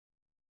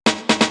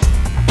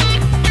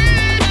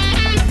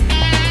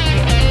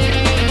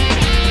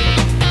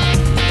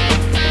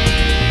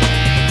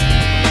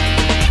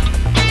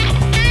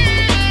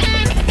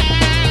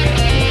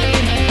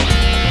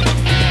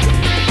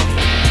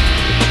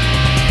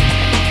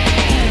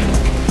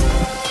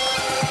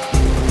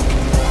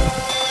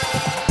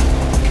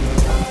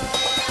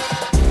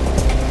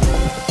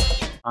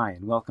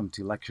and welcome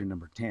to lecture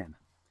number 10.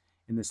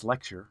 In this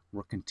lecture,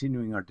 we're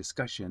continuing our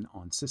discussion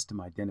on system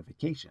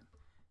identification.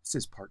 This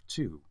is part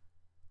 2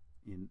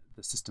 in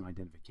the system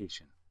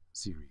identification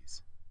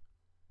series.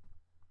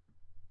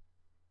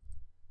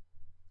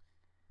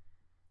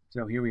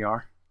 So here we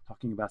are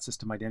talking about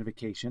system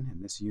identification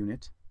in this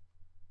unit.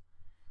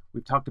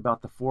 We've talked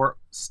about the 4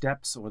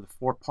 steps or the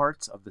 4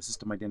 parts of the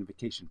system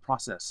identification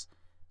process: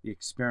 the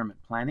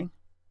experiment planning,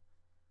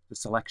 the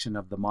selection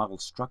of the model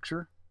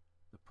structure,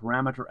 the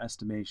parameter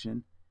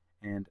estimation,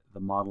 and the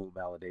model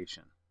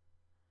validation.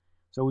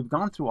 So we've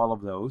gone through all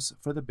of those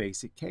for the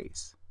basic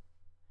case.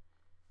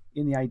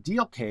 In the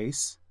ideal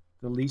case,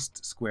 the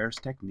least squares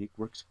technique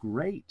works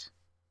great.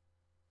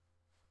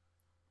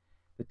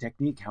 The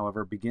technique,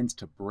 however, begins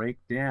to break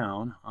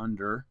down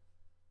under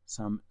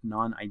some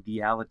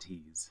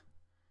non-idealities,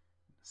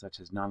 such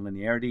as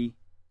nonlinearity,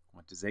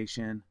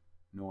 quantization,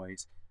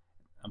 noise.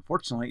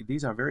 Unfortunately,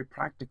 these are very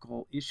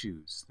practical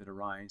issues that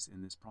arise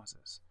in this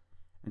process.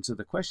 And so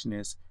the question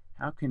is,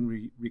 how can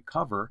we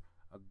recover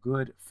a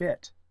good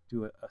fit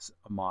to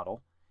a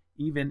model,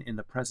 even in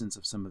the presence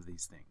of some of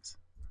these things?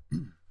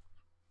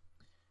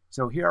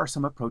 So here are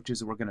some approaches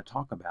that we're going to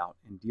talk about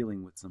in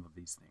dealing with some of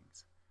these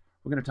things.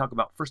 We're going to talk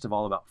about, first of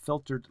all, about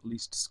filtered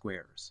least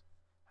squares.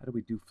 How do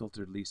we do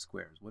filtered least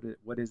squares?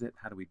 What is it?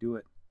 How do we do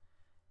it?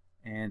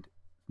 And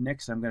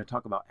next, I'm going to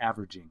talk about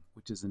averaging,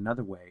 which is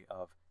another way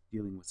of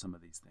dealing with some of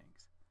these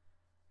things.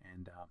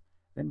 And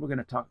then we're going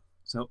to talk,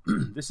 so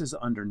this is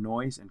under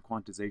noise and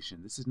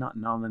quantization. This is not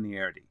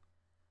nonlinearity.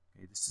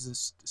 Okay, this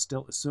is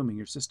still assuming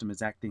your system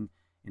is acting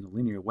in a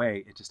linear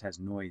way. It just has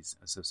noise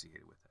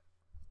associated with it.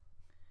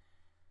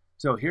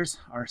 So here's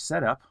our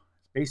setup.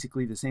 It's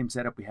basically the same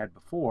setup we had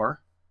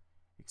before,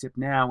 except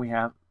now we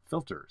have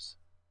filters.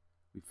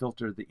 We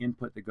filter the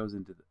input that goes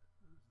into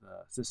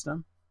the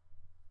system,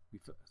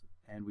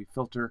 and we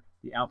filter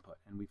the output,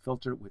 and we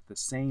filter with the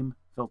same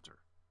filter.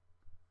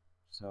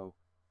 So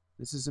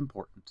this is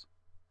important,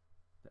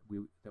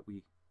 that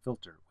we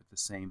filter with the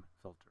same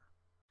filter.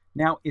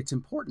 Now, it's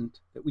important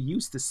that we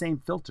use the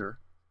same filter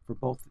for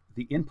both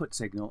the input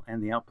signal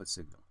and the output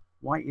signal.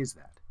 Why is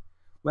that?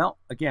 Well,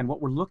 again,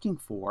 what we're looking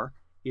for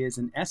is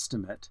an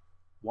estimate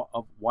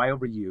of y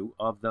over u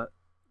of the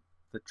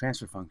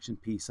transfer function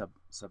p sub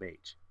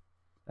h.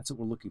 That's what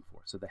we're looking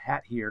for. So the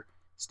hat here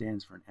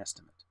stands for an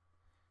estimate.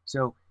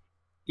 So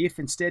if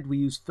instead we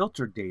use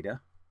filtered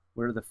data,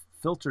 where the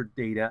filtered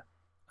data,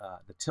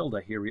 the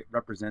tilde here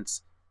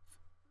represents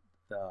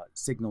the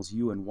signals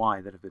u and y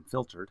that have been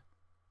filtered,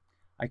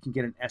 I can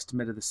get an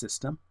estimate of the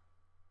system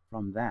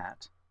from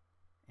that.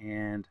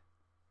 And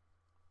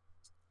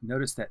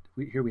notice that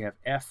here we have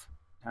f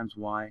times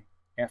y,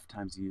 f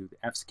times u.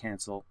 The f's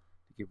cancel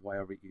to give y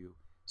over u.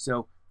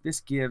 So this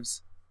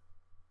gives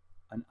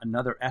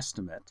another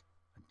estimate,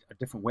 a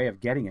different way of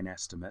getting an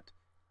estimate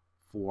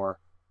for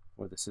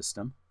the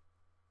system.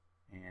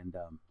 And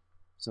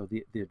so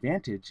the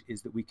advantage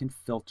is that we can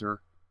filter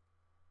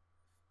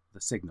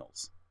the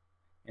signals.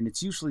 And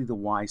it's usually the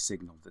y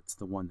signal that's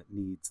the one that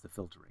needs the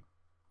filtering.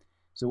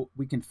 So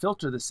we can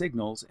filter the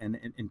signals, and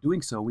in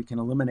doing so, we can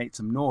eliminate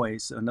some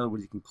noise. So in other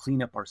words, you can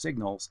clean up our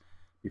signals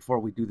before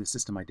we do the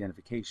system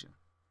identification.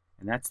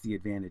 And that's the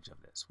advantage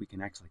of this. We can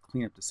actually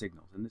clean up the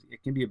signals, and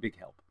it can be a big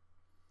help.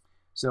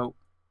 So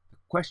the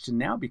question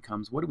now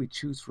becomes, what do we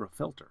choose for a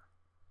filter?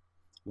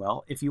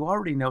 Well, if you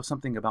already know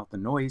something about the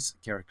noise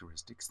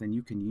characteristics, then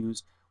you can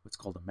use what's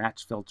called a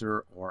match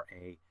filter or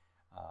a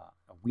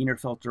Wiener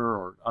filter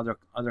or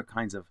other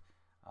kinds of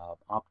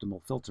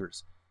optimal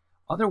filters.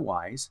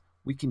 Otherwise,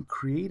 we can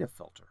create a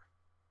filter.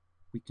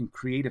 We can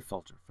create a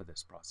filter for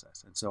this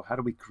process. And so how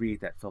do we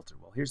create that filter?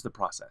 Well, here's the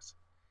process.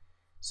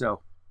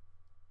 So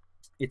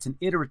it's an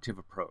iterative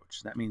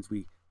approach. That means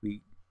we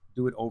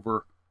do it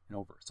over and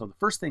over. So the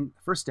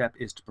first step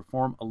is to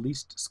perform a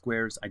least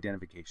squares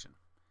identification.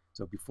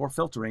 So before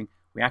filtering,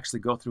 we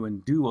actually go through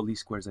and do a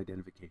least squares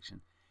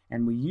identification.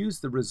 And we use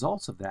the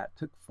results of that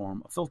to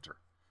form a filter.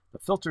 The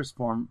filter is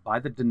formed by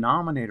the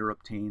denominator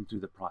obtained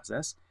through the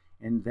process,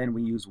 and then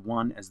we use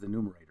 1 as the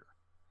numerator.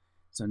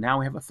 So now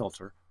we have a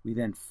filter. We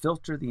then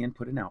filter the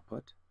input and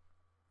output.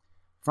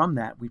 From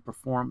that, we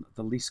perform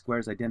the least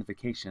squares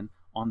identification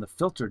on the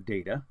filtered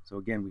data. So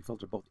again, we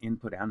filter both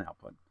input and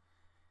output.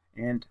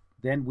 And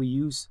then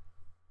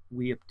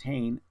we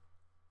obtain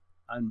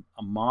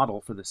a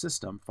model for the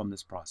system from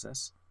this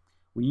process.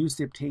 We use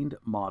the obtained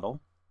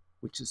model,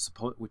 which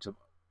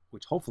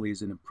hopefully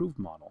is an improved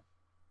model.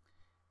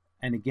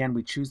 And again,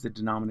 we choose the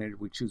denominator,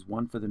 we choose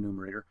 1 for the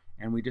numerator,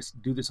 and we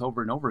just do this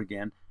over and over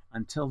again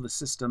until the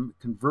system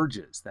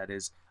converges. That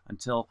is,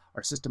 until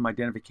our system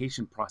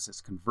identification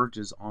process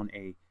converges on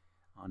a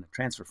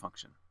transfer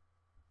function.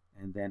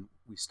 And then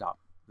we stop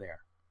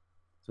there.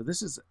 So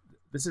this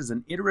is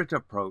an iterative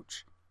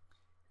approach.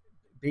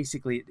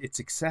 Basically, it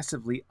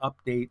successively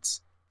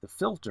updates the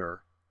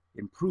filter,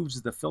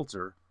 improves the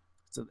filter,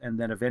 and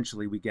then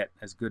eventually we get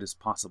as good as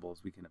possible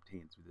as we can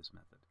obtain through this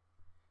method.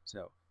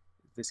 So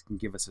this can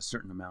give us a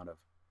certain amount of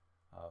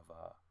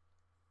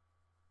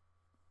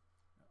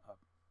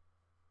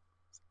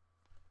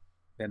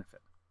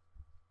benefit.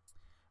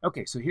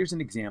 Okay, so here's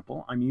an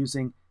example. I'm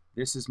using,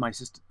 this is my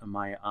system,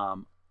 my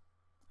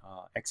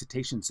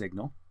excitation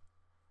signal.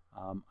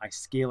 I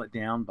scale it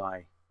down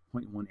by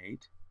 0.18,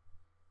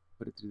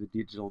 put it through the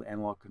digital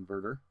analog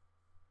converter.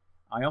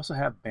 I also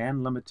have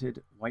band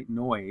limited white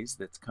noise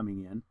that's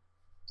coming in.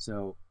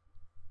 So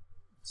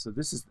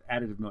this is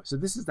additive noise. So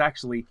this is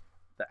actually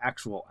the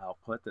actual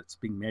output that's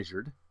being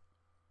measured.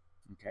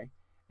 Okay,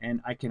 and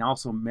I can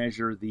also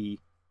measure the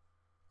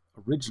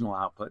original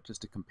output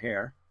just to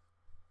compare.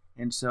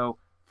 And so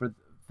for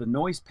the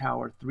noise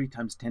power, 3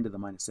 times 10 to the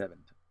minus 7.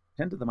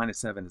 10 to the minus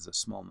 7 is a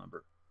small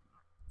number.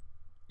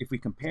 If we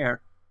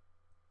compare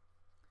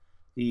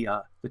the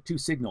two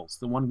signals,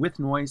 the one with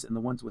noise and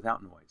the ones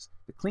without noise,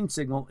 the clean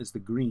signal is the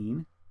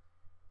green,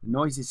 the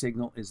noisy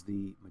signal is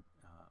the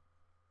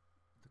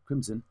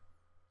crimson,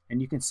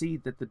 and you can see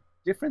that the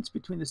difference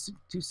between the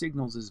two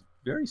signals is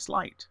very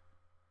slight.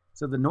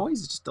 So the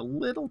noise is just a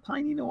little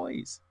tiny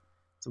noise.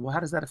 So how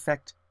does that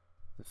affect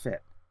the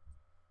fit?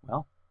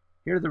 Well,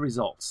 here are the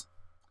results.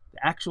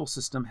 The actual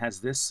system has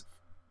this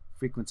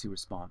frequency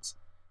response.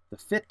 The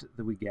fit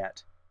that we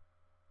get,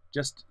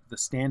 just the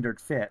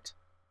standard fit,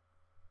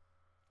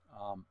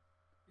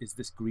 is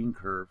this green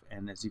curve,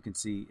 and as you can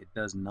see, it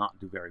does not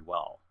do very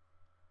well.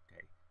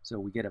 Okay, so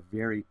we get a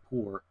very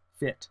poor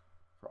fit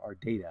for our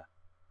data.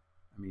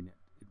 I mean,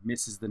 it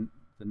misses the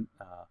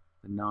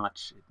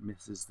notch, it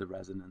misses the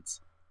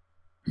resonance.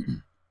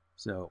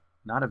 So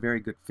not a very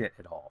good fit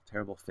at all,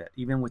 terrible fit,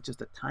 even with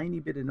just a tiny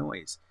bit of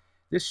noise.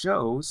 This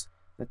shows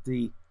that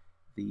the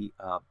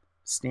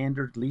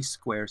standard least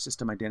square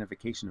system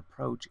identification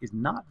approach is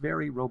not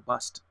very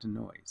robust to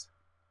noise.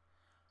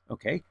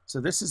 Okay, so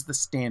this is the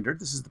standard,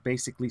 this is the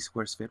basic least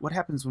squares fit. What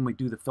happens when we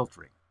do the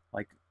filtering,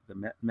 like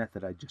the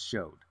method I just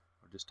showed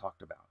or just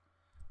talked about?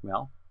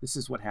 Well, this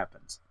is what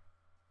happens.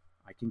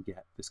 I can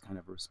get this kind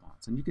of a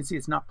response. And you can see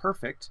it's not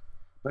perfect,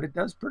 but it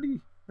does pretty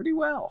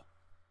well.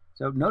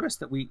 So notice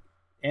that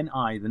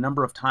NI, the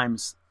number of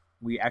times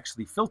we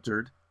actually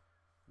filtered,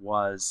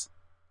 was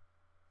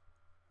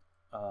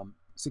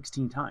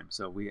 16 times.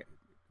 So we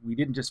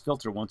didn't just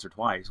filter once or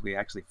twice, we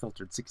actually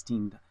filtered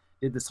 16,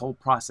 did this whole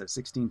process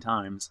 16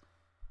 times,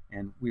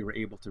 and we were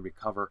able to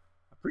recover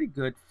a pretty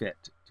good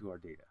fit to our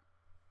data.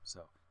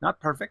 So not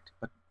perfect,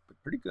 but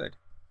pretty good.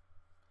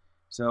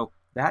 So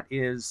that's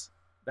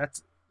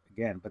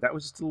again, but that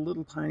was just a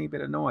little tiny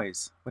bit of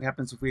noise. What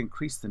happens if we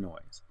increase the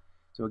noise?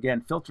 So again,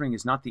 filtering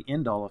is not the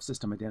end all of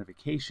system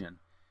identification,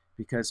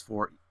 because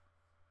for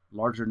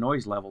larger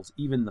noise levels,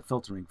 even the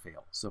filtering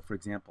fails. So for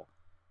example,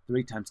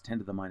 3 times 10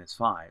 to the minus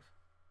 5.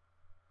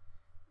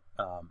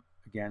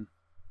 Again,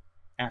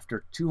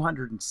 after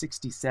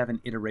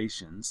 267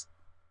 iterations,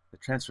 the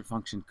transfer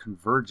function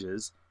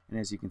converges, and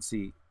as you can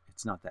see,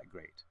 it's not that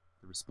great.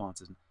 The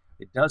response isn't.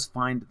 It does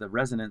find the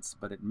resonance,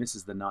 but it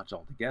misses the notch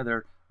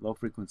altogether. Low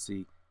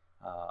frequency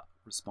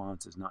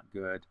response is not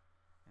good,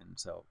 and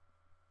so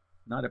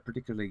not a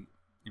particularly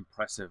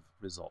impressive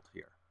result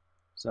here.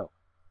 So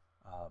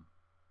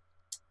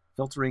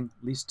filtering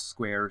least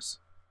squares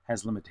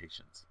has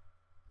limitations.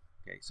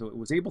 Okay, so it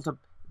was able to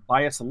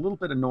bias a little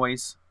bit of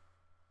noise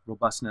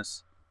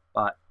robustness,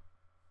 but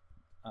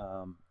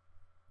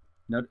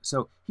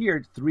so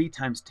here 3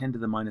 times 10 to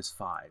the minus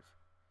 5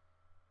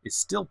 is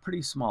still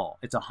pretty small.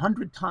 It's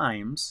 100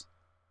 times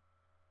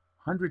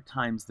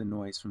the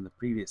noise from the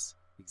previous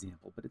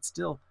example, but it's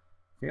still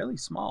fairly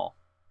small.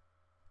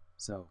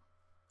 So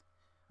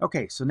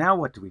okay, so now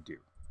what do we do?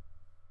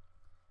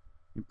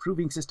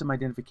 Improving system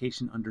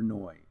identification under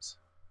noise.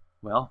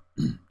 Well,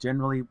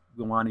 generally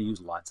we want to use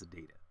lots of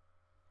data.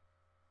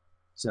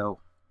 So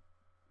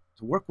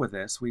to work with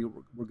this, we're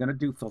going to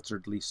do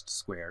filtered least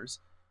squares,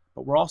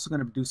 but we're also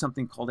going to do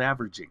something called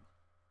averaging.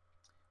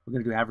 We're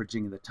going to do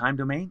averaging in the time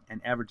domain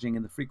and averaging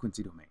in the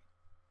frequency domain.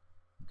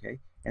 Okay,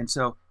 and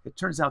so it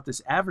turns out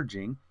this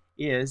averaging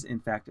is in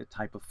fact a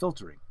type of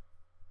filtering.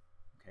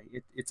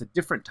 Okay, it's a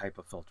different type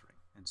of filtering,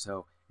 and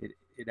so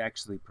it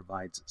actually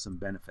provides some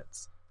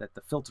benefits that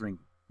the filtering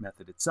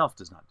method itself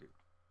does not do.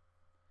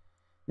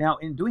 Now,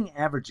 in doing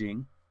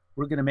averaging,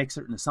 we're going to make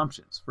certain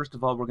assumptions. First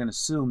of all, we're going to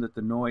assume that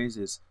the noise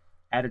is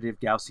additive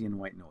Gaussian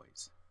white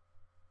noise.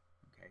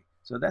 Okay,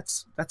 so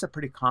that's a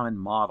pretty common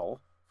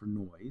model for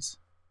noise.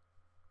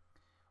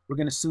 We're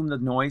going to assume the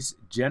noise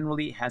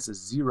generally has a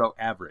 0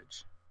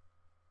 average.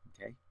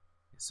 Okay,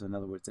 so in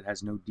other words, it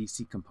has no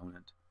DC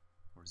component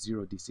or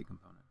 0 DC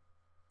component.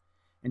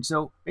 And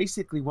so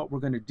basically what we're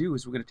going to do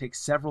is we're going to take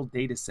several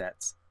data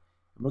sets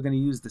and we're going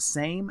to use the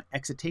same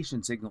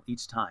excitation signal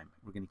each time.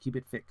 We're going to keep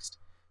it fixed.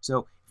 So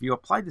if you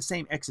apply the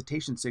same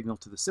excitation signal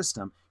to the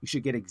system, you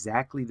should get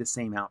exactly the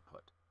same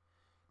output.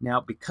 Now,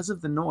 because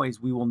of the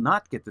noise, we will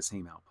not get the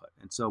same output.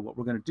 And so what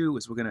we're going to do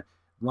is we're going to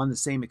run the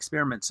same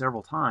experiment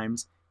several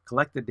times,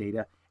 collect the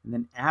data, and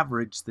then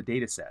average the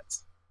data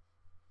sets.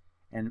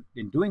 And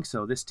in doing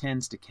so, this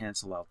tends to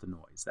cancel out the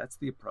noise. That's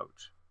the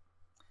approach.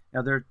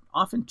 Now, there are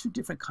often two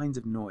different kinds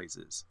of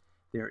noises.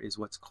 There is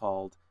what's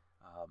called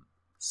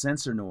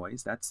sensor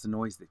noise. That's the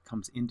noise that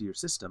comes into your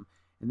system.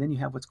 And then you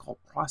have what's called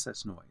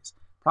process noise.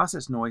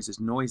 Process noise is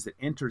noise that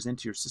enters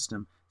into your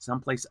system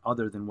someplace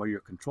other than where your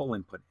control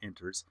input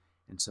enters,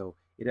 and so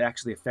it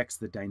actually affects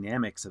the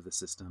dynamics of the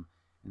system,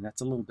 and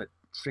that's a little bit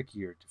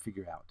trickier to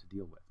figure out, to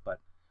deal with, but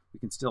we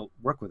can still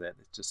work with it.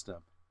 It's just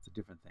it's a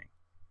different thing.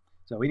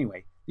 So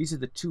anyway, these are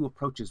the two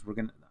approaches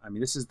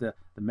this is the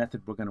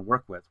method we're going to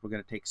work with. We're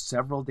going to take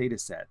several data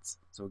sets,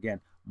 so again,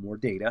 more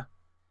data,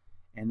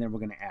 and then we're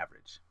going to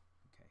average.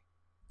 Okay.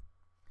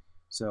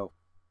 So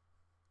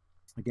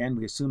again,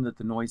 we assume that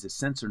the noise is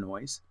sensor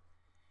noise.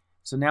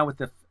 So now with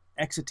the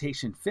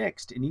excitation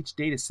fixed in each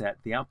data set,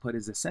 the output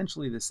is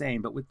essentially the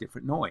same but with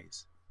different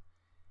noise.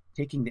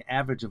 Taking the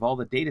average of all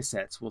the data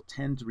sets will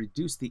tend to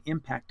reduce the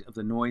impact of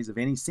the noise of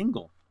any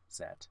single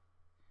set.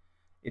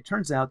 It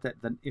turns out that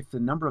if the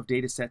number of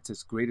data sets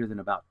is greater than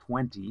about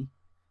 20,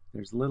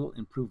 there's little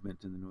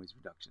improvement in the noise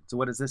reduction. So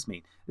what does this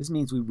mean? This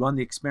means we run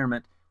the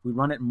experiment, we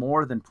run it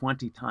more than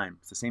 20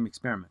 times, the same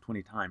experiment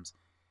 20 times.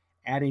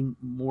 Adding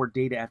more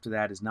data after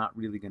that is not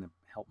really going to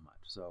help much.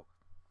 So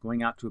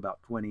going out to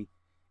about 20,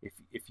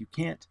 if you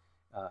can't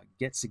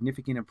get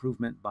significant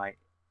improvement by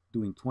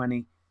doing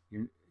 20,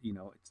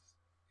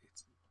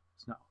 it's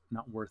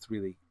not worth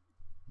really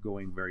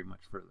going very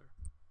much further.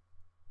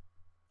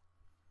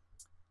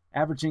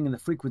 Averaging in the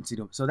frequency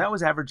domain. So that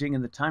was averaging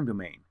in the time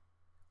domain.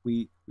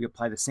 We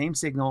apply the same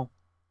signal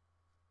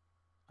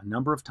a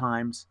number of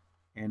times,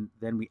 and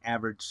then we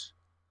average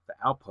the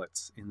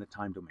outputs in the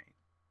time domain.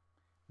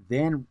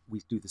 Then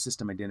we do the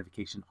system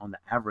identification on the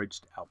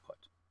averaged output.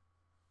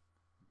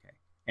 Okay,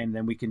 and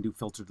then we can do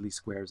filtered least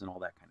squares and all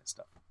that kind of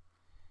stuff.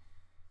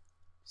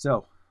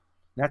 So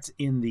that's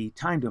in the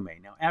time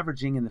domain. Now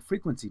averaging in the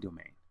frequency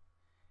domain.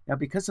 Now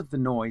because of the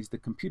noise, the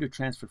computed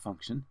transfer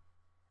function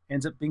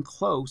ends up being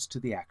close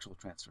to the actual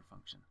transfer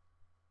function,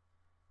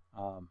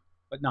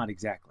 but not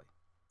exactly.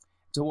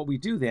 So what we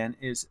do then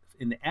is,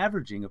 in the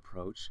averaging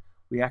approach,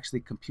 we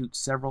actually compute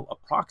several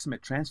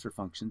approximate transfer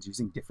functions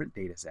using different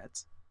data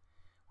sets.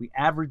 We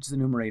average the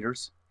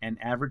numerators and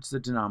average the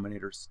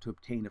denominators to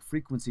obtain a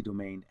frequency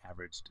domain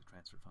averaged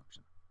transfer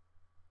function.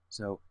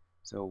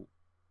 So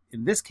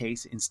in this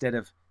case, instead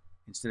of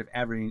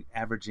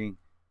averaging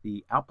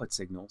the output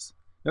signals,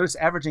 notice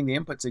averaging the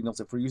input signals,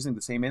 if we're using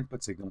the same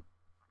input signal,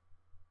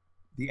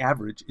 the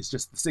average is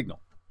just the signal.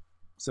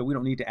 So we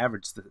don't need to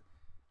average the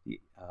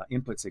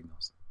input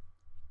signals,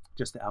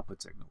 just the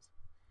output signals.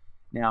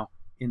 Now,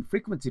 in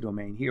frequency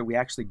domain here, we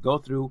actually go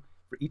through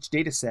for each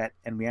data set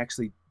and we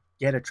actually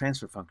get a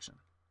transfer function.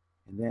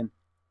 And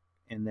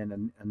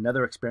then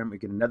another experiment, we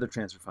get another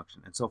transfer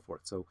function and so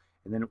forth.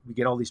 And then we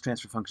get all these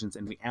transfer functions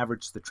and we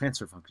average the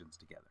transfer functions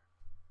together.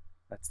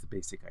 That's the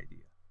basic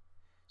idea.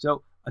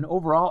 So an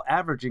overall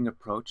averaging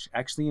approach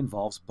actually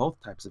involves both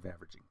types of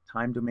averaging,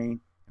 time domain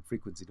and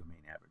frequency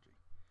domain averaging.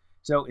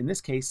 So in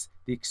this case,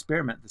 the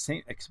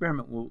same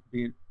experiment will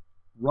be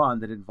run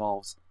that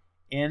involves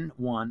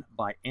N1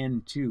 by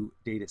N2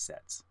 data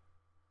sets.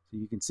 So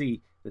you can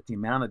see that the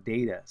amount of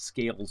data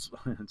scales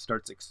and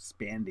starts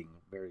expanding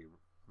very,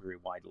 very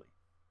widely.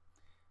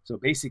 So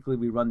basically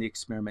we run the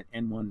experiment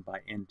N1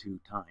 by N2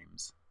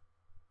 times.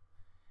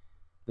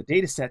 The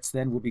data sets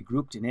then will be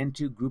grouped in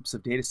N2 groups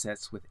of data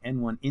sets with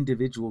N1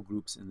 individual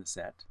groups in the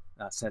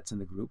sets in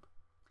the group.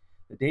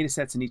 The data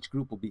sets in each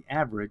group will be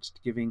averaged,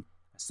 giving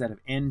a set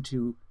of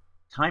N2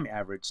 time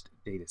averaged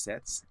data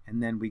sets,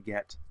 and then we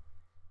get,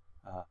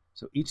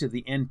 so each of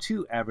the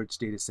N2 averaged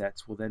data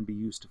sets will then be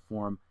used to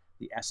form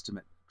the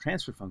estimate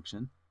transfer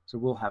function. So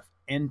we'll have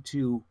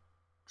N2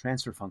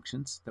 transfer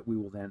functions that we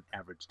will then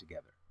average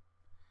together.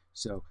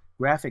 So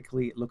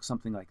graphically, it looks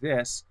something like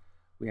this.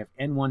 We have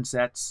N1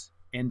 sets,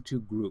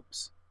 N2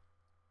 groups.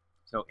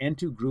 So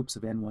N2 groups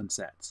of N1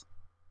 sets.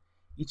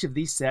 Each of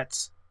these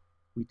sets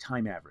we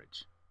time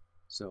average.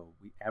 So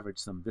we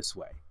average them this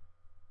way.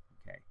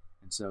 Okay,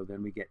 and so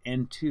then we get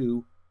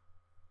N2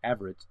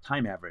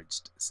 time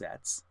averaged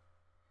sets.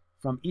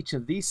 From each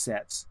of these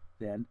sets,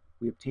 then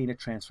we obtain a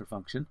transfer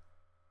function,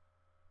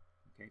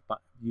 okay, but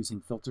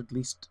using filtered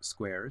least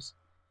squares,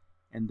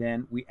 and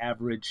then we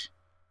average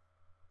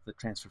the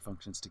transfer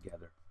functions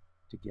together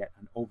to get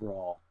an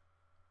overall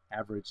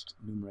averaged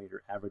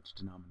numerator, averaged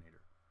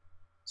denominator.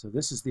 So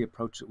this is the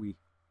approach that we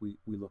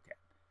look at.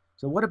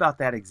 So what about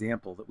that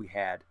example that we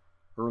had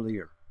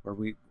earlier, where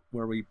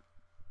we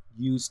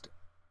used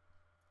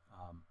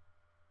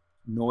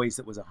noise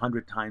that was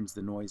 100 times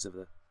the noise of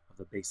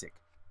the basic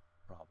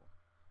problem?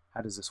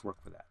 How does this work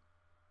for that?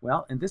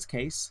 Well, in this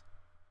case,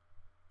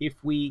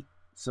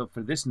 so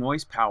for this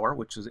noise power,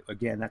 which was,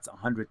 again, that's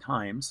 100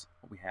 times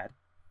what we had,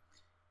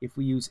 if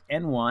we use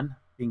N1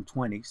 being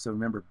 20, so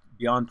remember,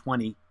 beyond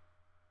 20,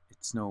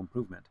 it's no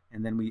improvement,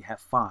 and then we have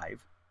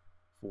 5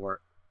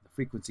 for the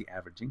frequency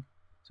averaging.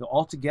 So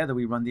altogether,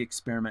 we run the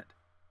experiment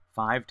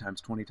 5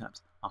 times 20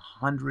 times,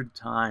 100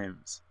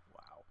 times.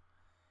 Wow.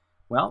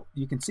 Well,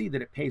 you can see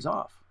that it pays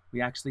off.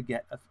 We actually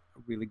get a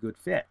really good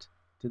fit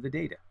to the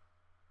data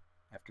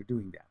after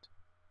doing that.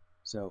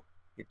 So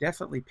it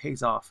definitely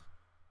pays off.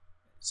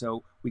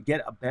 So we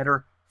get a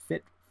better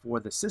fit for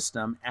the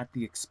system at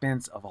the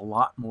expense of a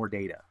lot more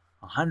data,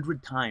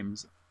 100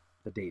 times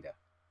the data.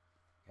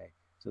 Okay,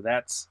 So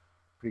that's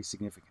pretty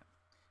significant.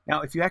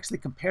 Now, if you actually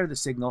compare the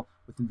signal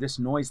within this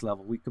noise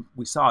level,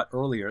 we saw it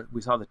earlier.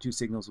 We saw the two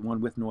signals,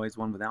 one with noise,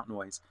 one without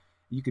noise.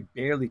 You could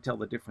barely tell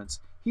the difference.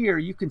 Here,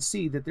 you can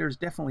see that there's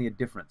definitely a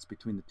difference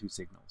between the two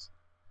signals.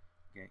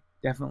 Okay,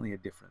 definitely a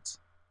difference.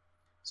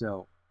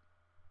 So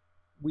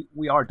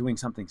we are doing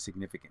something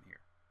significant here.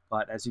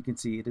 But as you can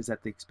see, it is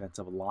at the expense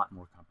of a lot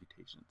more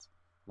computations,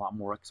 a lot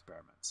more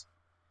experiments.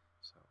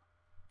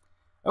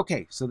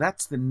 Okay, so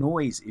that's the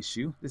noise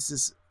issue. This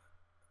is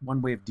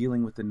one way of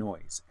dealing with the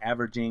noise.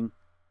 Averaging,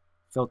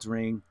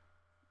 filtering.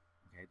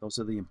 Okay, those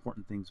are the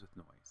important things with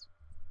noise.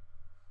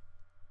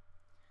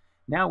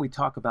 Now we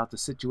talk about the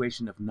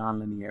situation of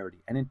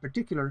nonlinearity, and in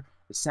particular,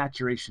 the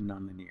saturation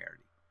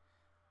nonlinearity.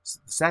 So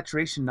the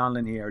saturation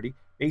nonlinearity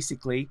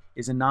basically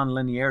is a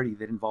nonlinearity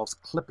that involves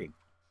clipping.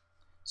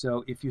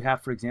 So if you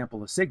have, for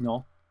example, a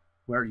signal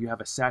where you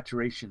have a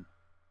saturation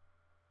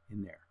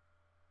in there,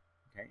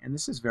 okay, and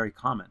this is very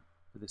common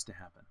for this to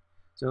happen.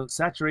 So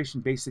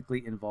saturation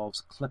basically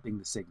involves clipping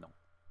the signal.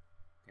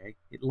 Okay,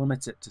 it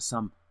limits it to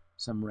some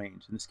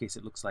range. In this case,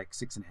 it looks like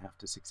 6.5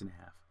 to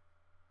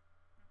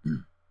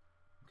 6.5.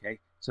 Okay,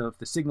 so if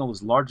the signal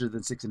is larger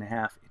than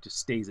 6.5, it just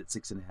stays at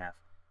 6.5.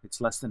 If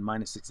it's less than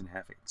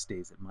 -6.5, it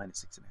stays at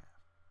 -6.5.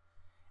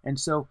 And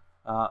so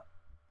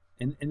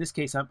in this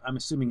case, I'm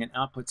assuming an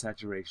output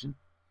saturation.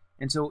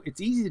 And so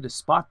it's easy to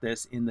spot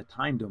this in the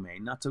time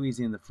domain, not so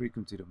easy in the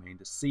frequency domain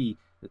to see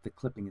that the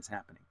clipping is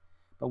happening.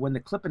 But when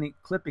the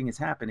clipping is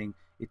happening,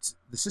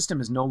 the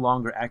system is no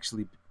longer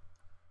actually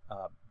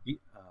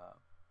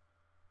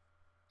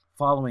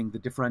following the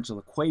differential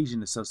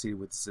equation associated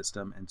with the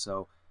system, and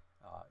so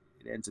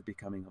it ends up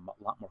becoming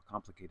a lot more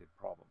complicated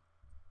problem.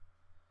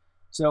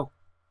 So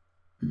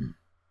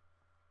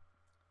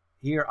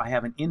here I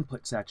have an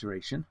input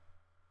saturation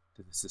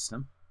to the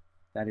system.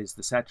 That is,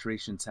 the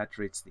saturation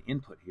saturates the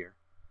input here.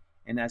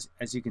 And as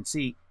you can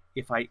see,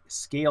 if I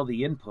scale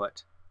the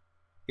input,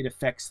 it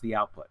affects the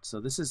output. So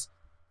this is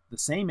the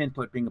same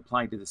input being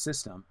applied to the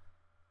system,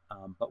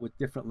 but with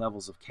different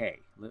levels of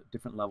K,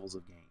 different levels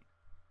of gain.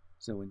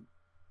 So when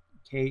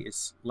K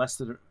is less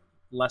than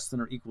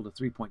or equal to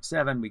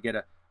 3.7, we get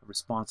a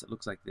response that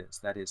looks like this.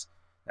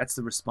 That's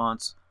the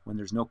response when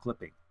there's no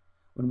clipping.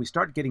 When we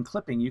start getting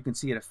clipping, you can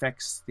see it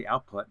affects the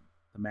output,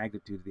 the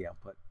magnitude of the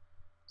output.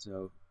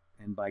 So,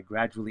 and by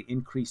gradually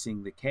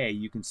increasing the K,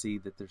 you can see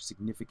that there's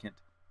significant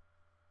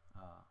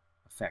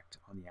effect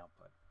on the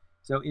output.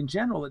 So in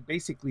general, it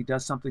basically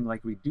does something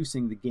like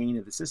reducing the gain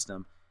of the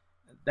system.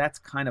 That's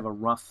kind of a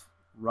rough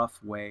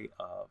way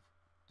of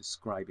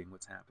describing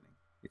what's happening.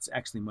 It's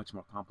actually much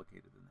more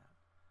complicated than that.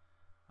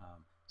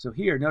 So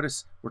here,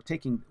 notice we're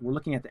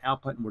looking at the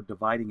output and we're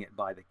dividing it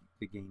by the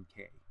gain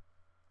K.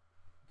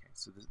 Okay,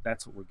 so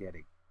that's what we're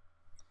getting.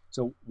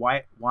 So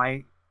why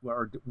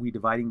are we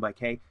dividing by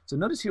K? So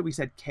notice here we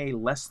said K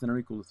less than or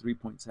equal to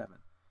 3.7.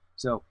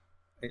 So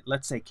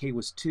let's say K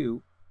was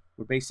 2.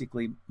 We're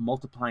basically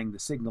multiplying the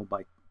signal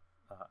by,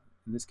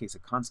 in this case, a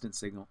constant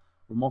signal.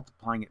 We're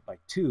multiplying it by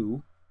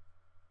 2,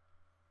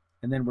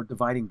 and then we're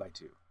dividing by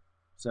 2.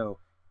 So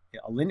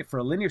for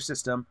a linear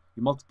system,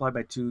 you multiply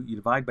by 2, you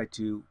divide by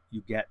 2,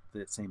 you get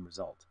the same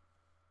result,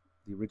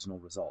 the original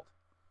result.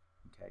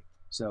 Okay,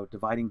 so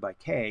dividing by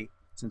K,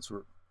 since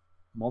we're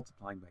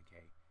multiplying by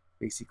K,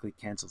 basically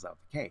cancels out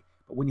the K.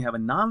 But when you have a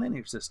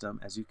nonlinear system,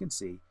 as you can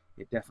see,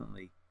 it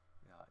definitely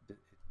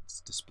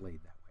it's displayed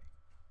that way.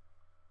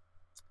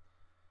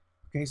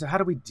 Okay, so how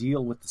do we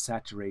deal with the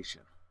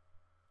saturation?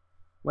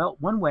 Well,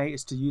 one way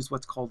is to use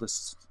what's called a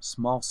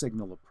small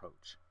signal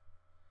approach.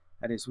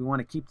 That is, we want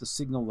to keep the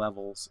signal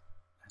levels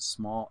as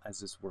small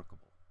as is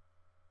workable.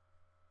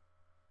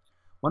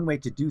 One way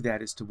to do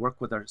that is to work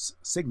with our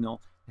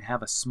signal and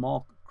have a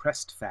small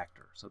crest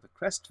factor. So the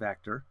crest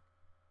factor,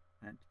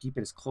 and keep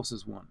it as close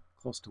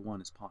to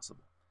 1 as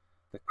possible.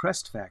 The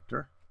crest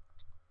factor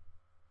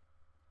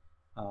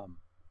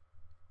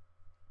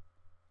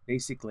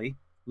basically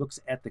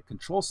looks at the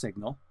control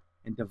signal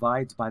and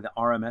divides by the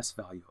RMS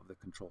value of the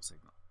control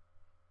signal.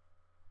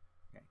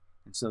 Okay,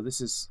 and so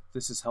this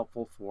is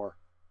helpful for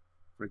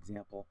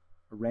example,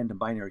 a random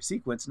binary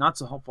sequence, not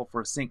so helpful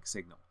for a sync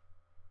signal.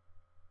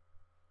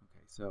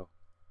 Okay, so,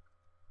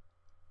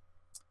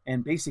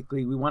 and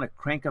basically we want to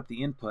crank up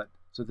the input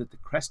so that the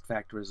crest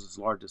factor is as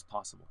large as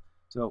possible.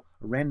 So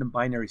a random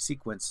binary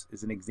sequence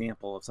is an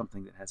example of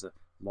something that has a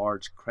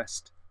large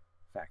crest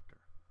factor.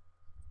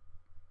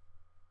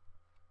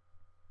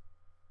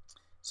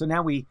 So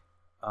now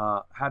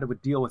how do we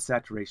deal with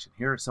saturation?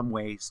 Here are some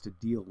ways to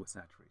deal with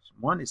saturation.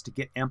 One is to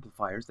get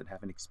amplifiers that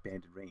have an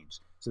expanded range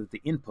so that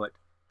the input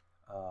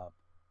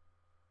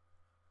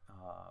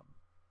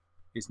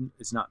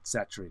is not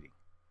saturating.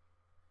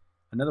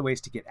 Another way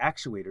is to get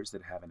actuators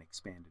that have an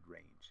expanded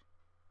range.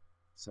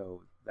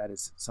 So that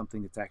is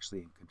something that's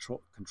actually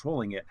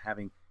controlling it,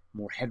 having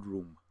more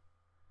headroom.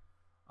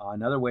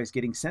 Another way is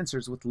getting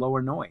sensors with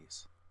lower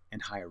noise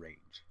and higher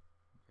range.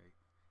 Okay?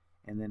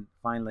 And then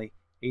finally,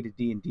 A to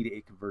D and D to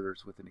A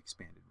converters with an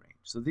expanded range.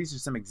 So these are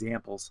some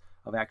examples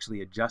of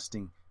actually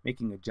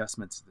making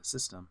adjustments to the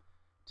system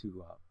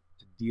to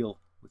deal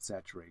with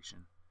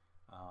saturation.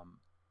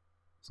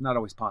 It's not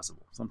always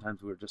possible.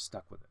 Sometimes we're just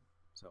stuck with it.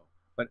 So,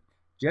 but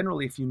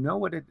generally, if you know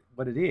what it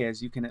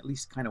is, you can at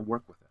least kind of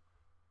work with it.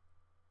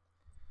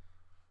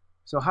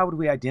 So how would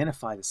we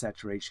identify the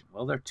saturation?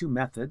 Well, there are two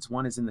methods.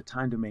 One is in the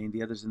time domain,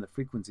 the other is in the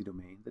frequency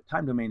domain. The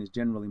time domain is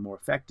generally more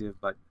effective,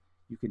 but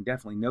you can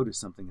definitely notice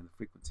something in the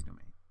frequency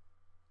domain.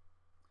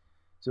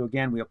 So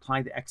again, we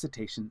apply the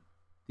excitation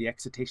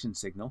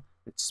signal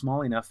that's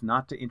small enough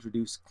not to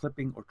introduce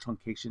clipping or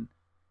truncation,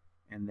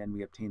 and then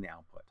we obtain the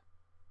output.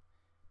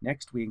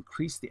 Next, we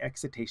increase the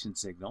excitation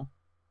signal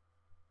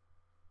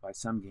by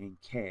some gain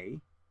k.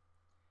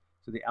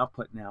 So the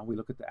output now, we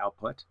look at the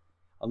output.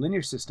 A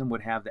linear system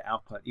would have the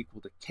output equal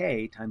to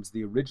k times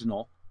the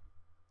original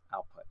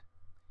output.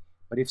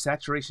 But if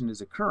saturation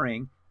is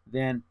occurring,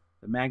 then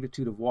the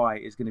magnitude of y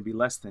is going to be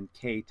less than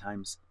k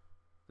times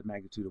the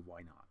magnitude of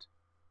y naught.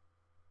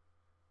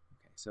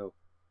 Okay, so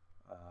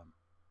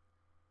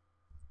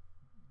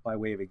by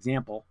way of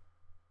example,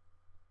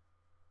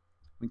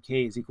 when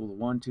k is equal to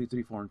 1, 2,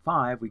 3, 4, and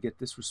 5, we get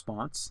this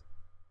response.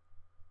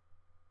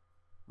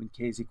 When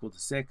k is equal to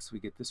 6, we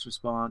get this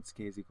response.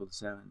 K is equal to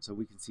 7. So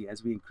we can see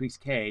as we increase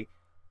k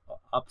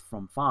up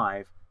from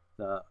 5,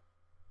 the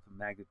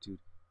magnitude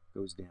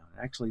goes down.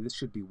 Actually, this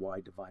should be y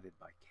divided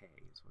by k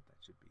is what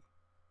that should be.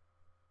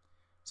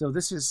 So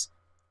this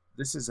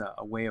is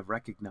a way of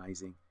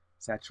recognizing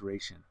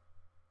saturation.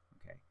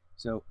 Okay.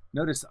 So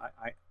notice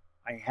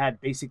I had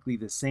basically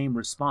the same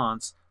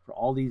response for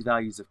all these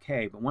values of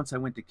k, but once I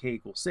went to k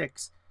equals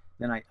 6,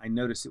 then I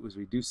noticed it was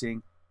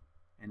reducing,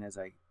 and as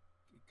I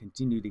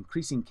continued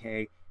increasing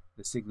k,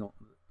 the signal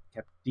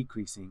kept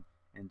decreasing,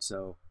 and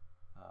so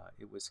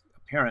it was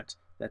apparent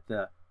that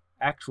the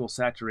actual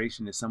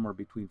saturation is somewhere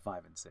between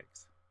 5 and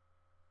 6.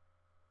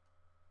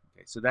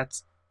 Okay, so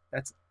that's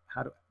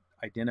how to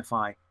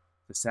identify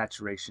the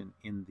saturation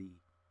in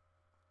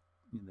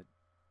the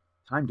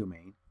time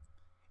domain.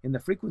 In the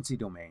frequency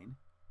domain,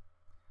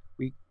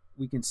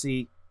 we can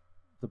see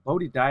the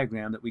Bode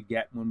diagram that we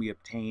get when we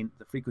obtain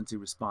the frequency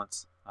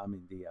response,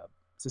 the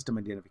system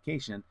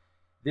identification.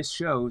 This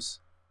shows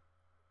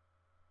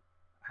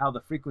how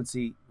the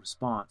frequency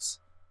response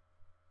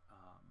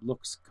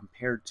looks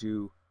compared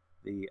to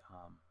the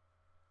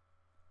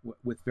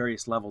with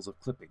various levels of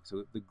clipping.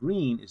 So the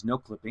green is no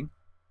clipping.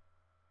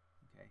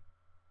 Okay,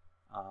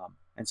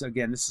 and so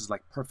again, this is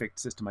like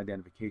perfect system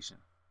identification.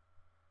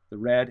 The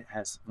red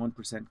has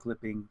 1%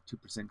 clipping,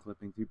 2%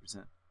 clipping,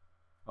 3%.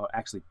 Or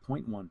actually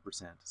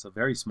 0.1%, so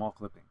very small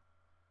clipping,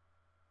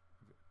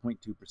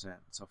 0.2%, and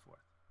so forth.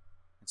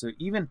 And so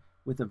even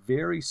with a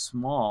very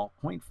small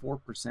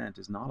 0.4%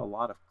 is not a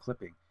lot of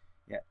clipping,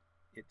 yet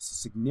it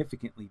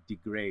significantly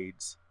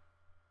degrades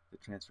the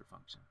transfer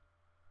function.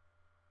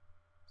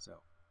 So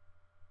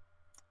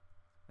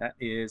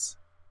these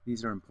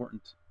are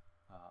important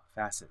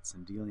facets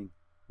in dealing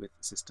with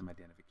system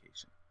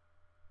identification.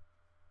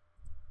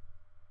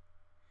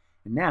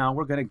 And now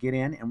we're going to get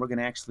in and we're going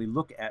to actually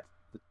look at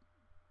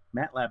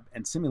MATLAB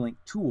and Simulink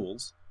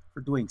tools for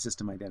doing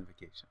system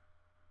identification.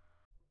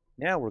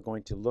 Now we're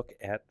going to look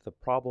at the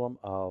problem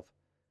of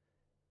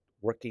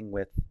working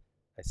with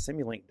a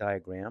Simulink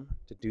diagram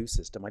to do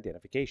system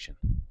identification.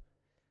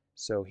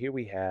 So here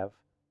we have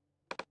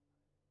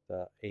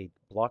a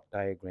block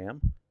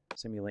diagram,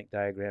 Simulink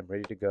diagram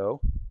ready to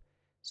go.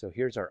 So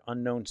here's our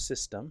unknown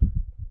system,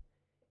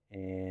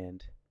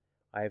 and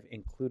I've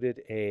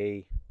included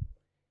a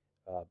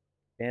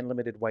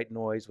band-limited white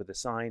noise with a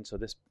sign, so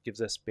this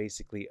gives us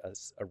basically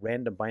a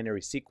random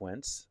binary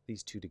sequence,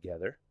 these two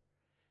together.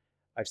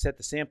 I've set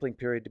the sampling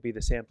period to be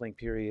the sampling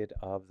period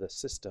of the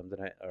system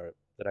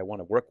that I want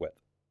to work with.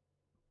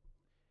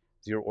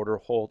 Zero order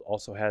hold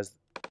also has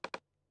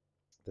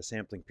the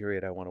sampling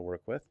period I want to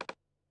work with.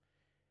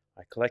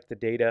 I collect the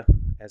data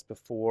as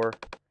before.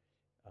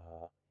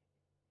 I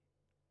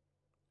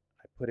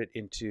put it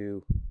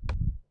into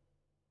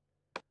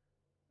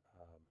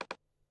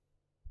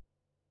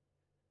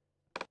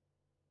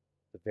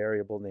the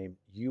variable named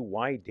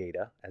UY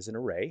data as an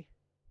array.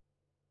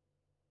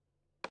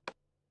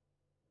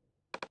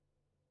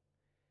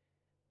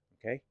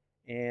 Okay,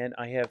 and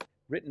I have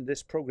written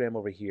this program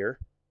over here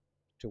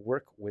to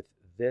work with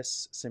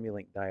this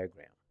Simulink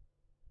diagram.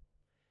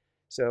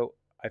 So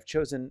I've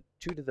chosen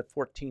 2 to the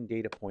 14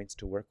 data points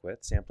to work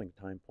with, sampling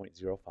time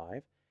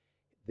 0.05.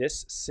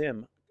 This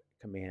sim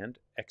command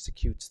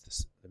executes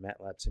the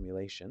MATLAB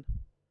simulation.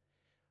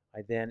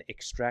 I then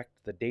extract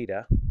the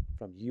data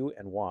from U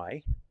and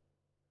Y.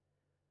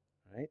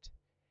 Right?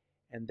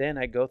 And then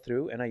I go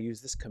through and I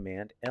use this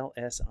command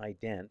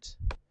lsident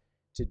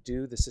to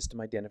do the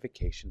system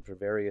identification for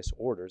various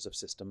orders of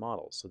system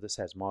models. So this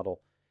has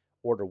model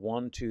order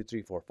 1, 2,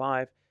 3, 4,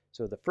 5.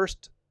 So the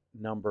first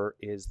number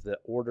is the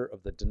order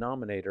of the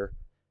denominator.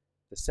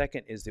 The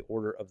second is the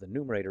order of the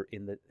numerator,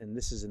 and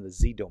this is in the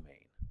Z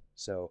domain.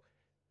 So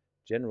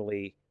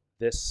generally,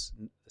 the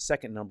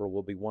second number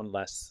will be 1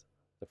 less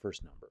the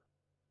first number.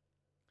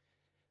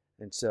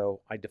 And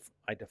so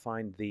I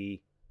define the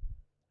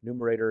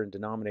numerator and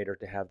denominator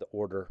to have the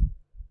order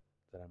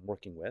that I'm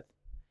working with.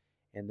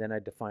 and then I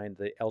define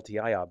the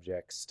LTI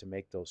objects to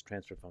make those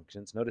transfer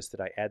functions. Notice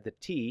that I add the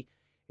t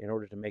in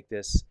order to make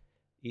this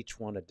each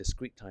one a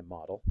discrete time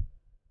model.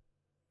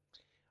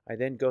 I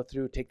then go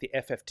through, take the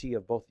FFT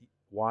of both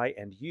y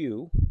and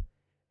u,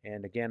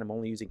 and again I'm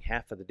only using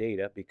half of the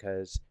data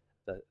because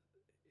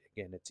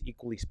again it's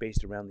equally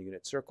spaced around the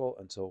unit circle,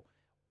 and so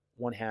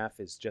one half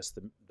is just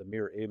the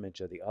mirror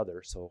image of the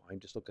other, so I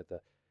just look at the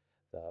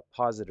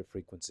positive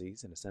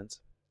frequencies in a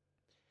sense.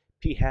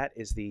 P hat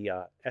is the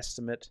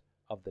estimate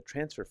of the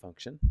transfer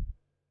function.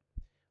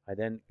 I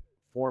then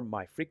form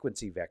my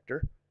frequency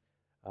vector.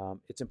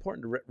 It's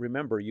important to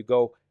remember you're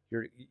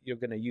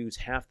going to use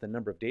half the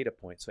number of data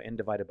points, so n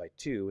divided by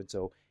 2, and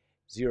so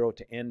 0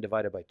 to n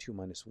divided by 2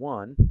 minus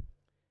 1.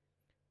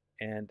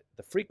 And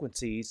the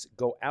frequencies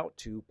go out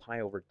to pi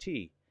over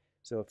t.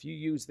 So if you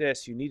use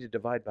this, you need to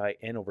divide by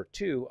n over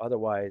 2,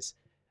 otherwise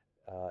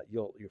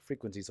your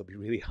frequencies will be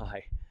really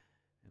high,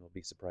 and it'll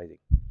be surprising.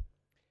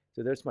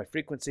 So there's my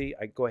frequency.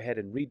 I go ahead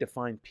and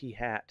redefine p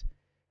hat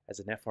as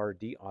an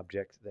FRD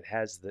object that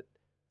has the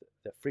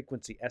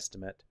frequency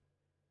estimate,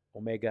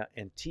 omega,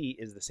 and t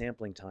is the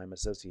sampling time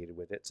associated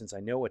with it. Since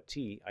I know a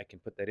t, I can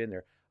put that in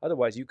there.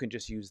 Otherwise, you can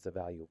just use the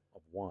value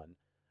of 1.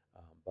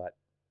 But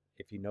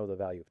if you know the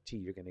value of t,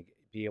 you're going to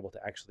be able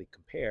to actually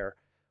compare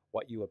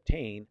what you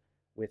obtain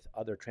with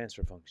other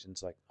transfer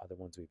functions like other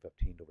ones we've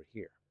obtained over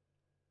here.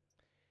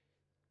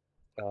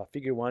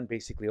 Figure 1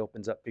 basically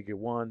opens up figure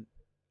 1.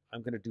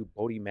 I'm going to do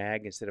Bode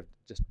mag instead of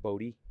just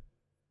Bode.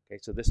 Okay,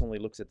 so this only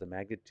looks at the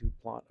magnitude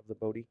plot of the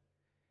Bode.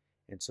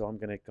 And so I'm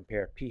going to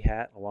compare p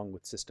hat along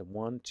with system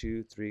 1,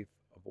 2, 3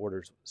 of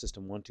orders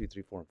system 1, 2,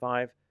 3, 4, and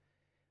 5.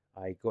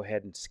 I go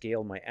ahead and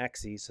scale my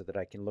axes so that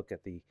I can look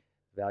at the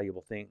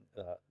valuable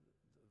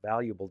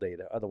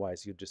data.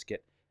 Otherwise, you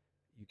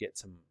get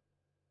some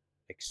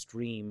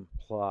extreme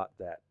plot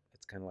that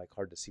it's kind of like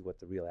hard to see what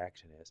the real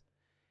action is.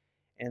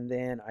 And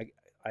then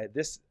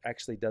this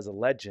actually does a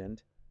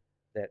legend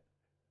that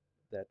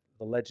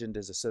the legend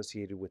is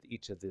associated with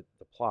each of the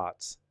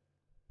plots.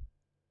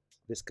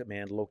 This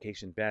command,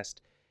 location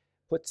best,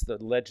 puts the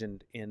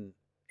legend in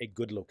a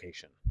good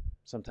location.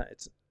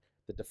 Sometimes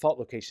the default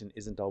location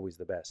isn't always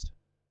the best.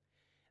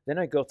 Then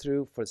I go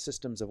through, for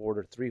systems of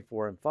order 3,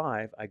 4, and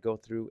 5, I go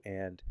through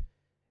and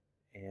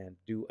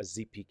do a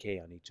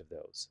ZPK on each of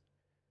those.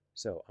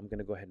 So I'm going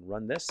to go ahead and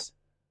run this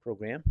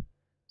program.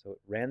 So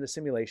it ran the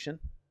simulation,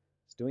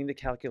 it's doing the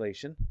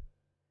calculation,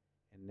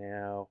 and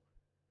now,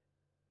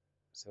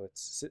 so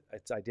it's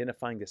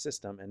identifying the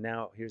system, and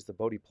now here's the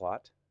Bode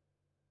plot.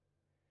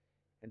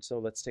 And so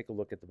let's take a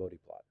look at the Bode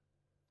plot.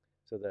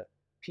 So the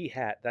p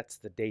hat, that's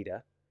the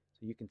data.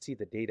 So you can see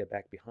the data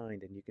back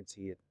behind, and you can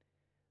see it,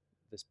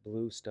 this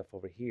blue stuff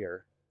over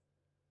here.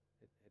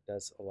 It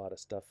does a lot of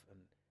stuff, and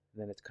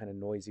then it's kind of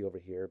noisy over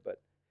here. But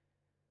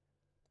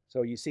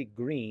so you see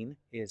green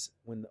is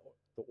when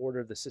the order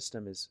of the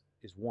system is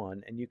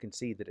 1, and you can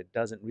see that it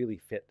doesn't really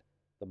fit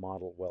the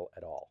model well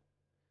at all,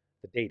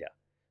 the data.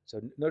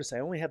 So notice I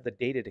only have the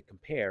data to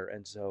compare,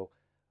 and so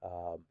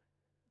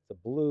the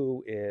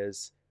blue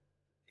is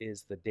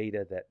the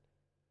data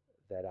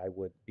that I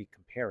would be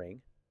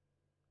comparing.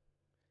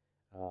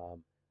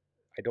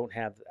 I don't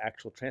have the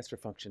actual transfer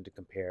function to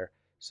compare,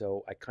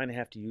 so I kind of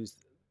have to use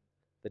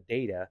the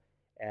data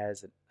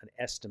as an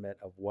estimate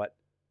of what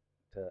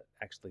to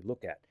actually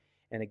look at.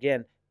 And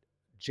again,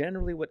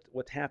 generally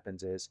what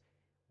happens is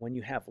when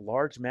you have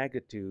large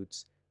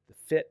magnitudes,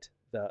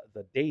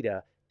 the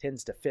data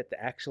tends to fit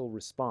the actual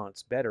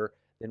response better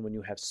than when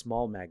you have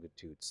small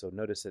magnitudes. So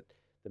notice that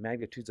the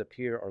magnitudes up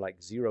here are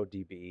like 0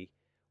 dB,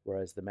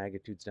 whereas the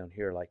magnitudes down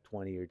here are like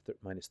 20 or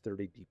minus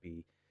 30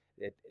 dB.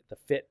 The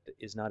fit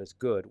is not as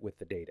good with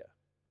the data.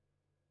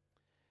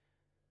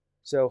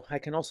 So I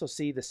can also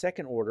see the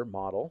second order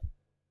model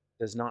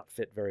does not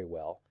fit very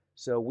well.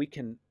 So we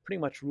can pretty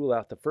much rule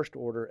out the first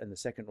order and the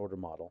second order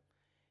model.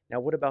 Now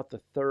what about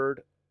the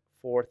third,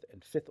 fourth,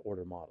 and fifth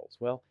order models?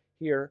 Well,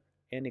 here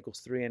n equals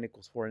 3, n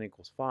equals 4, n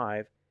equals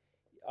 5.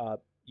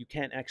 You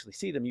can't actually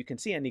see them. You can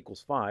see n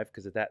equals 5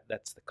 because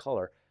that's the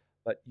color,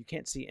 but you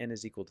can't see n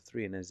is equal to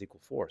 3 and n is equal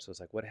to 4. So it's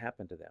like, what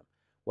happened to them?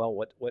 Well,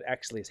 what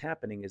actually is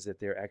happening is that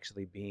they're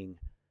actually being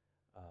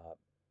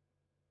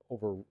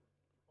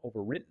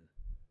overwritten.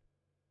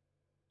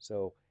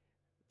 So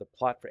the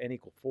plot for n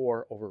equals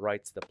 4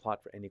 overwrites the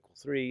plot for n equals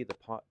 3. The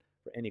plot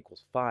for n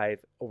equals 5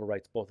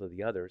 overwrites both of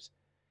the others.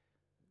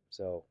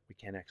 So we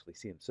can't actually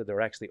see them. So they're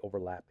actually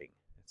overlapping.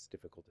 It's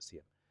difficult to see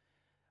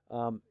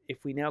them.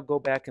 If we now go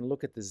back and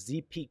look at the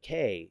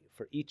ZPK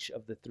for each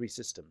of the 3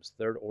 systems,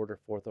 third order,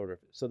 fourth order.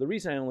 So the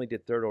reason I only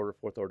did third order,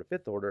 fourth order,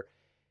 fifth order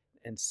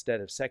instead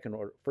of second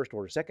order, first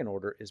order, second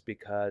order is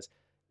because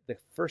the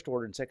first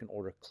order and second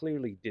order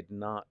clearly did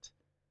not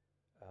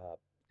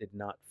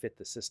fit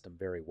the system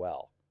very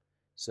well.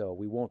 So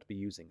we won't be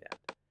using that.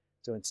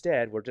 So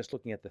instead, we're just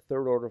looking at the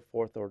third order,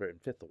 fourth order,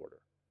 and fifth order.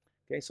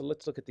 Okay, so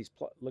let's look at these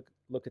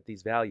look at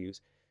these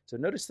values. So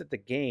notice that the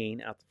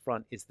gain out the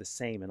front is the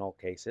same in all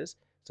cases.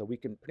 So we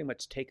can pretty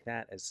much take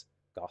that as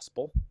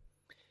gospel.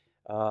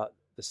 The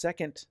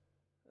second,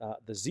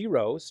 the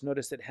zeros,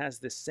 notice it has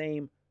the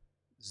same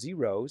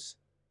zeros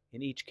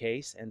in each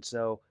case, and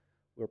so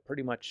we're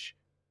pretty much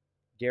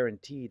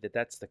guaranteed that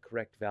that's the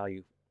correct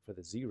value for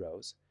the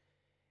zeros.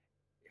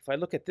 If I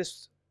look at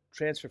this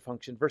transfer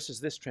function versus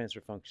this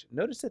transfer function,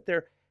 notice that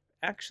they're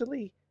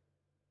actually,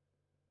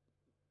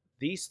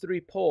 these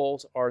three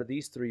poles are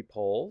these three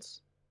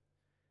poles,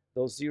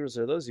 those zeros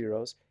are those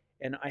zeros,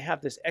 and I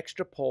have this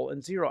extra pole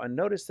and zero, and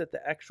notice that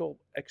the actual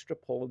extra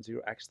pole and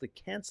zero actually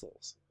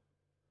cancels.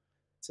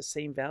 It's the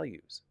same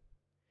values.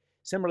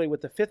 Similarly,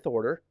 with the fifth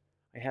order,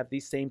 I have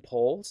these same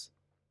poles,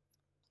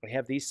 I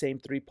have these same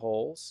three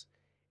poles,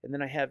 and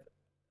then I have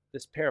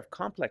this pair of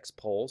complex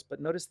poles, but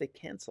notice they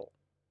cancel.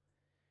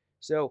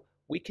 So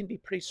we can be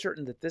pretty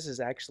certain that this is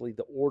actually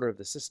the order of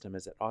the system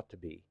as it ought to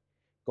be.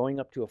 Going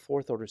up to a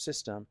fourth order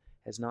system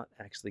has not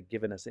actually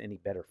given us any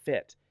better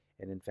fit,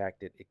 and in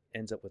fact it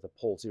ends up with a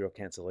pole zero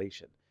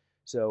cancellation.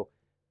 So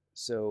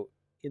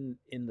in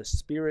the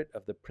spirit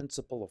of the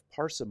principle of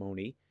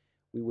parsimony,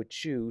 we would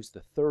choose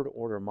the third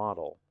order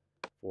model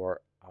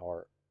for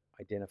our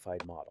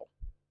identified model.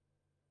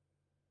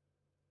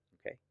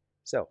 Okay,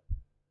 so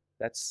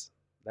that's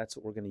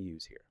what we're going to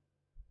use here.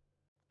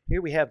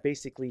 Here we have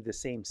basically the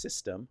same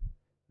system.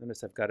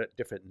 Notice I've got a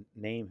different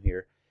name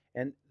here,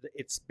 and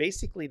it's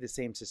basically the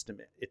same system.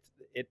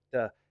 It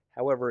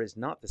however, is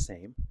not the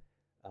same.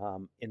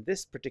 In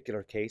this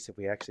particular case, if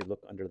we actually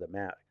look under the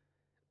map,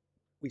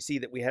 we see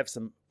that we have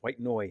some white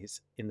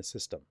noise in the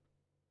system.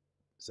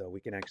 So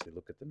we can actually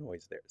look at the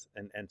noise there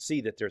and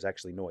see that there's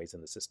actually noise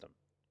in the system.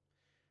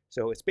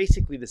 So it's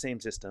basically the same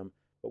system,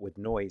 but with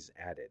noise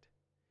added.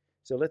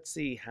 So let's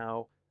see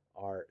how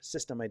our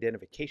system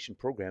identification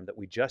program that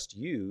we just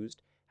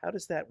used, how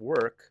does that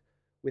work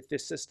with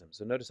this system?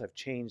 So notice I've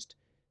changed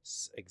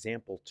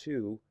example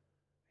 2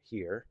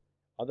 here.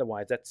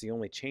 Otherwise, that's the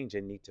only change I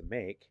need to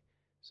make.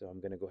 So I'm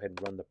going to go ahead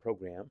and run the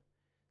program.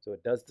 So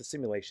it does the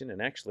simulation,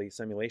 and actually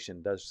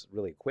simulation does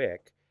really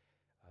quick,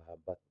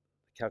 but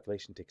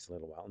calculation takes a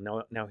little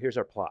while. Now here's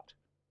our plot.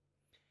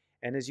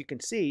 And as you can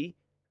see,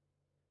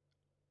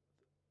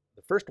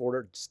 the first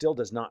order still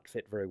does not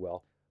fit very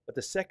well, but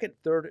the second,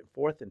 third,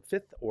 fourth, and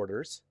fifth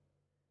orders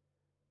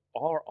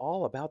are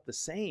all about the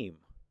same.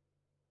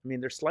 I mean,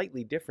 they're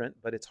slightly different,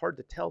 but it's hard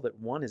to tell that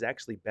one is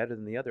actually better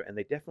than the other, and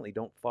they definitely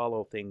don't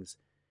follow things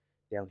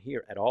down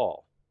here at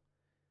all.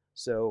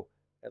 So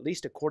at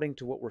least according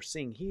to what we're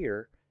seeing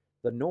here,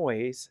 the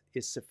noise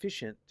is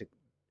sufficient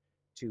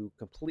to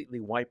completely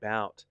wipe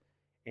out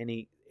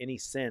any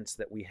sense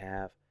that we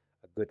have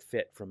a good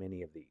fit from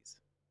any of these.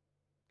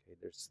 Okay,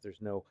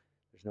 there's no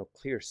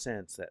clear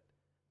sense that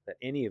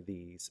any of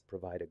these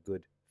provide a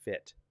good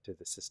fit to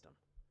the system.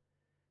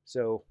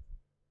 So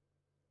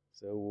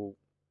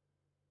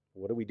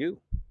what do we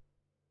do?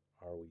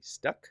 Are we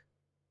stuck?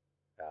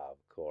 Of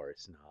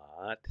course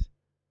not.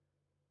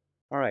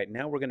 All right,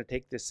 now we're going to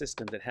take this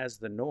system that has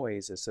the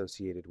noise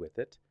associated with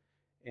it,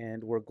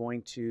 and we're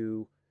going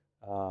to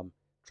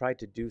try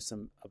to do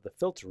some of the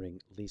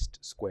filtering least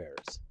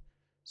squares.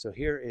 So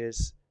here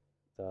is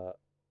the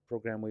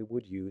program we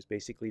would use,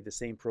 basically the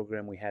same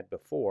program we had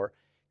before,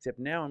 except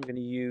now I'm going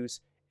to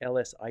use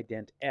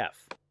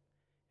ls_ident_f.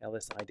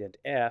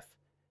 ls_ident_f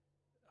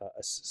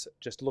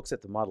just looks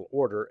at the model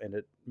order, and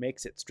it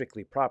makes it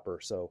strictly proper,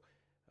 so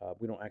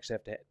we don't actually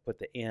have to put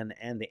the n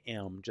and the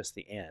m, just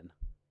the n.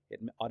 It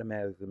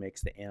automatically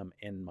makes the m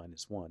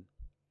n-1.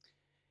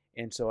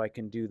 And so I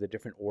can do the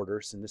different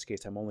orders. In this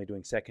case, I'm only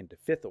doing second to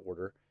fifth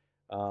order.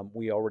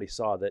 We already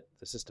saw that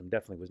the system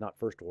definitely was not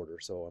first order,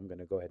 so I'm going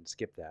to go ahead and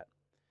skip that.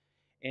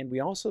 And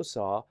we also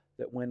saw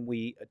that when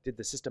we did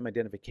the system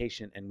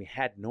identification and we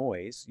had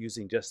noise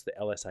using just the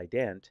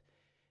ls_ident,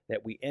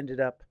 that we ended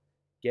up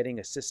getting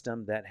a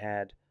system that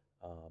had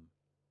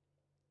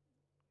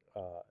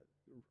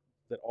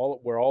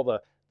where all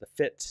the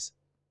fits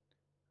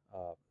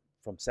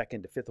from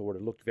second to fifth order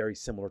looked very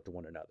similar to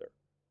one another.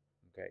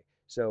 Okay,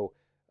 so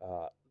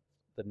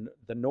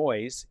the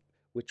noise,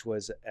 which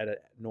was at a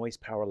noise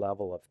power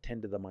level of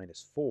 10 to the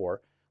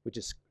 -4, which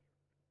is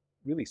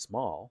really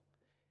small,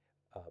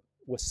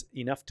 was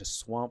enough to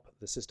swamp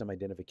the system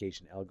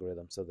identification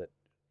algorithm so that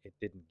it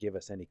didn't give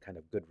us any kind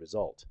of good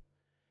result.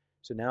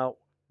 So now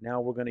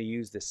we're going to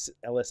use this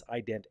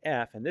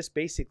ls_ident_f, and this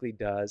basically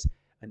does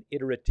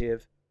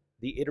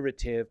the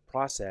iterative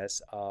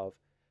process of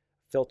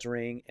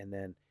filtering and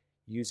then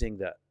using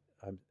the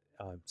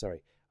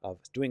of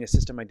doing a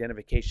system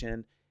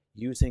identification,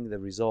 using the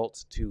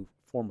results to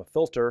form a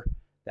filter.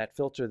 That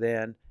filter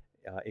then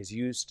is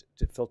used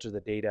to filter the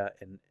data,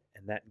 and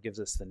that gives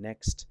us the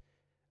next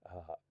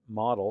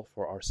model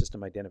for our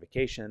system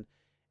identification,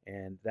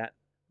 and that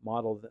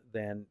model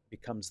then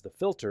becomes the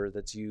filter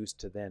that's used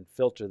to then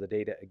filter the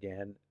data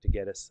again to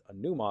get us a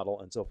new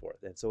model, and so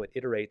forth. And so it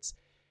iterates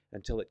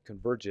until it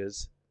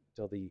converges,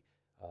 till the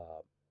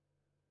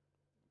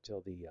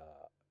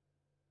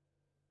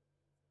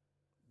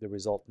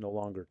result no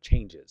longer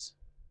changes.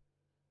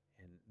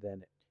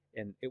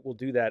 And it will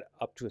do that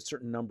up to a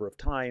certain number of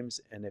times,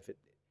 and if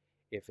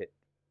it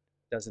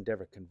doesn't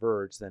ever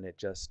converge, then it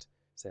just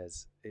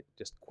says, it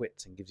just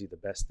quits and gives you the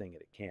best thing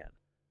that it can.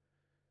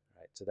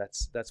 Right? so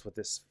that's what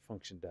this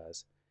function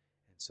does.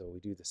 And so we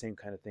do the same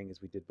kind of thing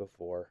as we did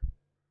before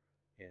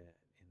in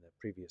the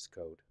previous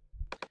code.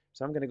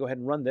 So I'm going to go ahead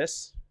and run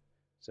this.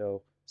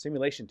 So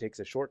simulation takes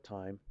a short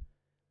time.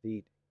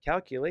 The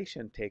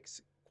calculation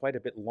takes quite a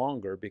bit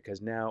longer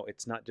because now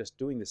it's not just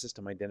doing the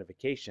system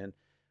identification,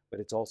 but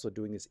it's also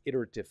doing this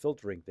iterative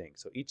filtering thing.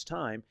 So each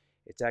time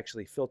it's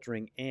actually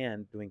filtering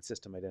and doing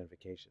system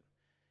identification.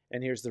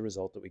 And here's the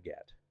result that we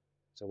get.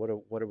 So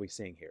what are we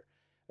seeing here?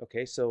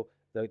 Okay, so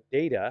the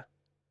data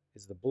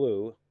is the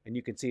blue, and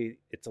you can see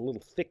it's a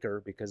little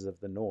thicker because of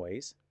the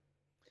noise.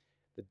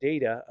 The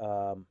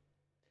data,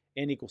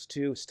 n equals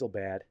 2 is still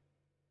bad.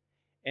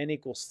 N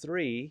equals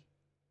 3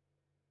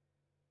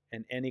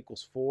 and n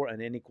equals 4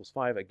 and n equals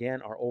 5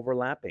 again are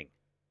overlapping.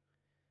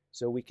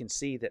 So we can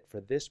see that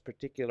for this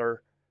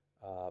particular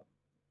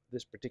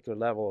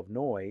level of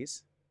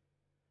noise,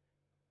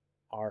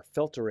 our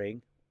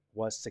filtering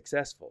was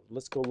successful.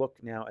 Let's go look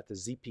now at the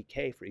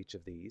ZPK for each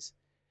of these,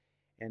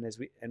 and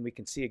we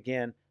can see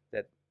again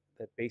that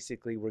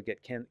basically we're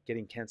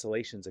getting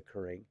cancellations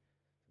occurring.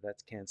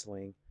 That's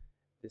canceling.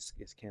 This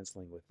is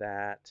canceling with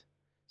that.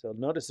 So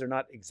notice they're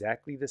not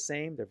exactly the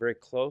same. They're very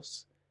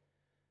close,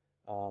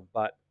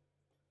 but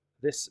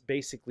this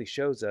basically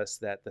shows us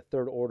that the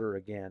third order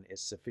again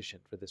is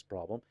sufficient for this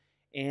problem,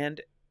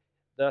 and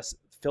thus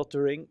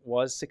filtering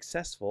was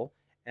successful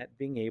at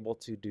being able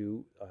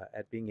to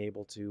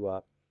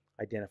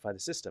identify the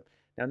system.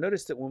 Now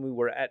notice that when we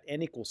were at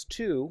n equals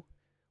 2,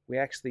 we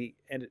actually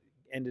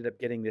ended up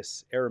getting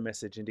this error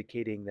message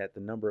indicating that the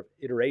number of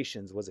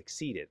iterations was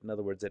exceeded. In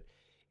other words, that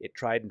it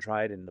tried and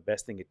tried, and the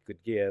best thing it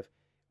could give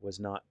was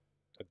not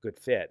a good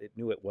fit. It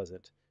knew it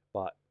wasn't,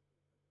 but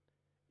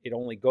it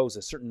only goes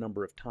a certain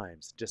number of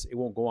times. It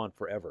won't go on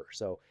forever.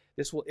 So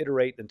this will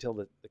iterate until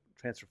the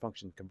transfer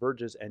function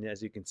converges, and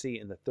as you can see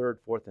in the third,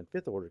 fourth, and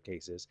fifth order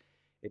cases,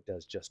 it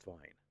does just fine.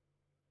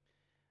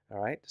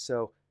 All right,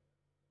 so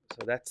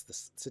that's the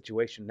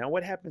situation. Now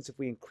what happens if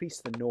we increase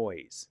the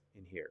noise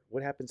in here?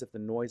 What happens if the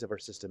noise of our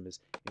system is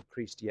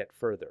increased yet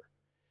further?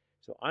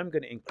 So I'm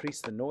going to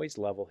increase the noise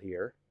level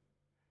here,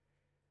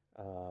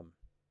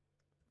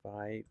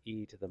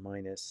 5e to the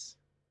minus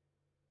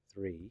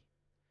 3.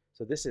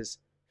 So this is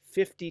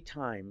 50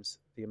 times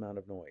the amount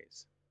of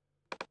noise.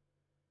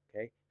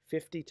 Okay,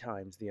 50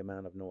 times the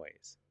amount of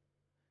noise.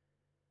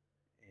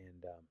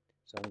 And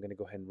so I'm going to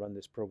go ahead and run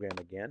this program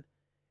again.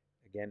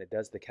 Again, it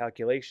does the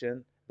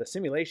calculation. The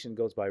simulation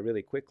goes by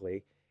really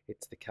quickly.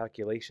 It's the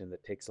calculation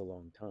that takes a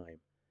long time.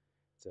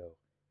 So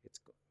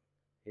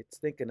it's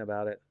thinking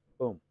about it.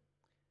 Boom.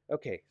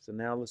 Okay, so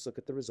now let's look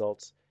at the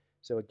results.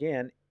 So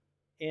again,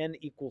 n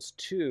equals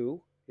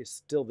 2 is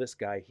still this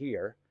guy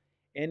here.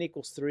 N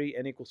equals 3,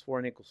 n equals 4,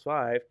 n equals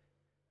 5.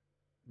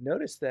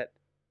 Notice that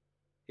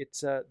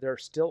they're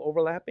still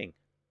overlapping.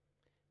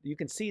 You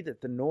can see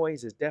that the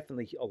noise is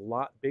definitely a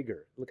lot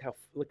bigger.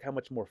 Look how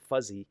much more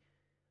fuzzy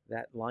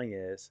that line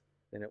is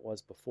than it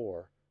was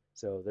before.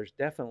 So there's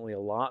definitely a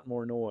lot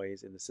more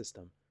noise in the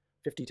system,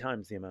 50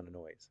 times the amount of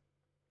noise.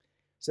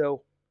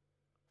 So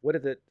what do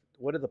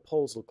the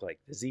poles look like,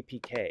 the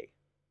ZPK?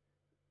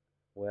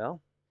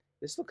 Well,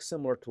 this looks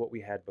similar to what we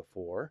had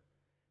before.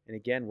 And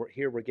again,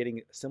 we're getting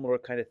a similar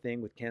kind of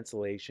thing with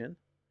cancellation.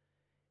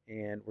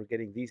 And we're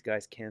getting these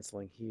guys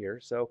canceling here.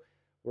 So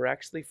we're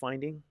actually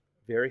finding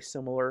very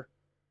similar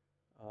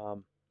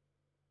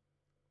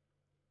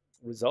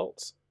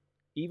results,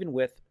 even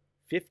with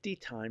 50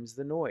 times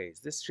the noise.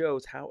 This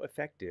shows how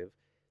effective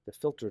the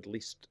filtered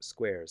least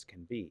squares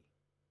can be.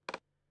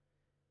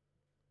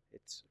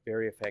 It's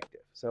very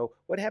effective. So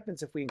what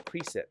happens if we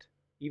increase it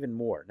even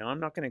more? Now I'm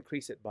not going to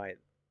increase it by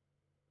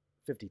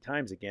 50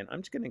 times again.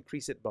 I'm just going to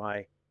increase it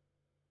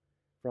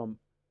from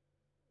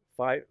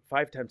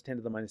 5 times 10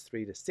 to the minus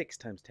 3 to 6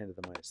 times 10 to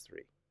the minus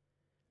 3.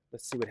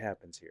 Let's see what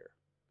happens here.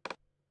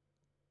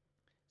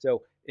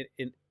 So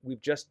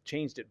we've just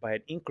changed it by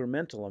an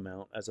incremental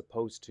amount as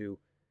opposed to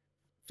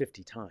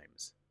 50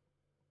 times.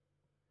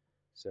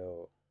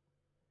 So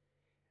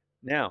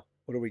now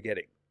what are we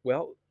getting?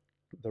 Well,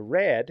 the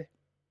red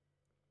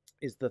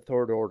is the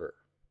third order.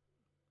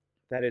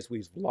 That is,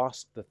 we've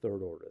lost the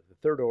third order. The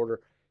third order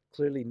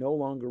clearly no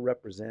longer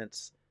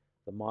represents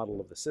the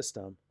model of the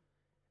system.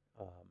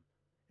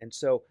 And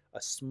so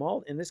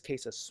in this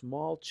case, a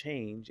small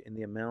change in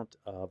the amount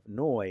of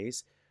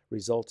noise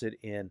resulted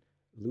in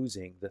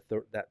losing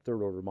that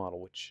third order model,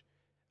 which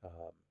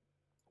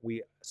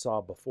we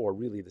saw before.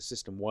 Really, the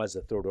system was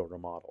a third order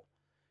model.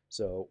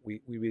 So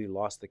we really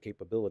lost the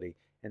capability.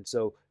 And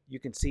so you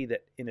can see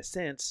that in a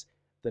sense,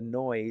 the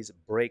noise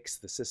breaks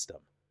the system.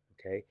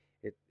 Okay,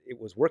 it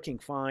was working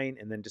fine,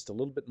 and then just a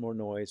little bit more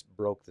noise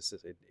broke the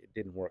system. It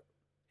didn't work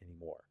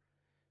anymore.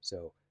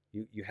 So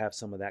you have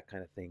some of that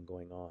kind of thing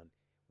going on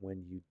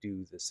when you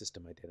do the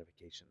system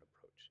identification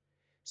approach.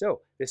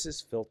 So this is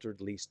filtered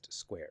least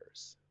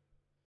squares.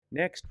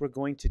 Next, we're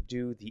going to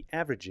do the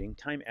averaging,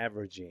 time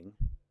averaging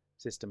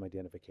system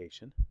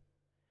identification.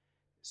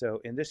 So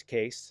in this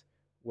case,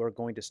 we're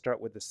going to start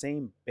with the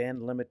same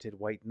band limited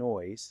white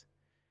noise,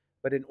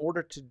 but in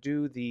order to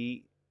do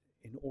the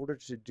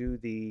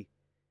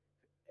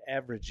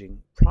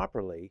averaging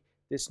properly,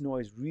 this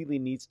noise really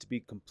needs to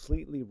be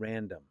completely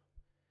random.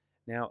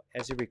 Now,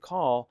 as you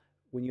recall,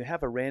 when you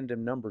have a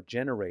random number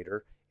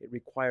generator, it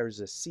requires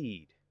a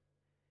seed.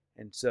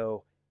 And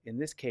so in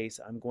this case,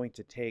 I'm going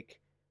to take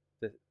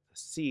the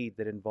seed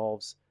that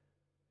involves,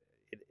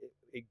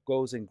 it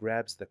goes and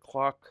grabs the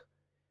clock,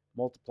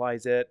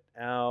 multiplies it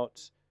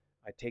out.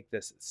 I take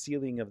this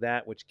ceiling of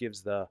that, which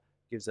gives an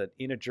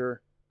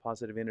integer,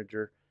 positive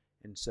integer.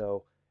 And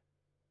so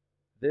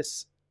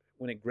this,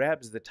 when it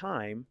grabs the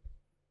time,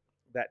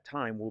 that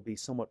time will be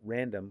somewhat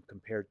random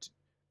compared to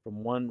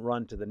from one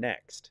run to the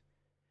next.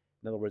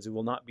 In other words, it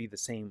will not be the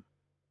same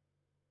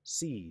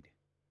seed.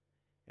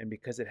 And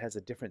because it has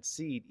a different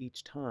seed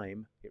each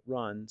time it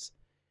runs,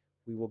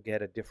 we will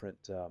get a different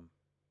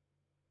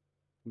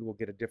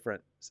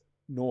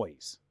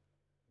noise.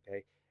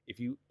 Okay? If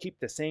you keep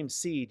the same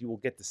seed, you will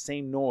get the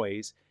same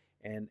noise,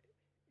 and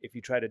if you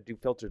try to do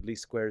filtered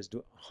least squares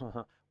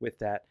with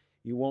that,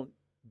 you won't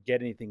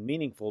get anything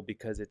meaningful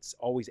because it's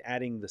always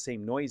adding the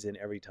same noise in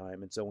every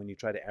time, and so when you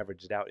try to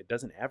average it out, it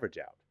doesn't average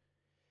out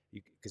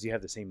because you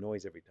have the same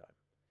noise every time.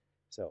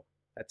 So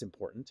that's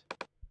important.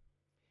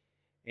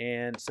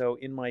 And so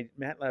in my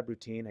MATLAB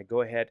routine, I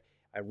go ahead,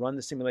 I run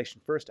the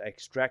simulation first, I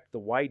extract the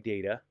Y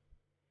data,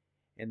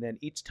 and then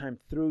each time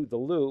through the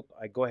loop,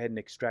 I go ahead and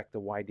extract the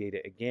Y data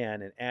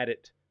again and add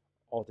it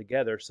all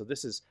together. So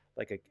this is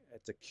like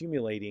it's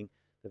accumulating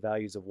the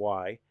values of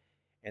Y.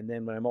 And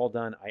then when I'm all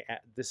done,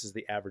 this is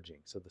the averaging.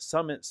 So the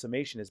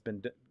summation has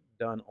been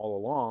done all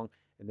along,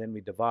 and then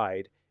we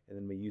divide, and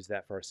then we use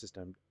that for our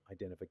system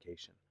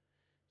identification.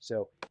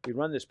 So if we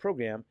run this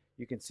program,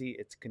 you can see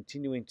it's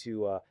continuing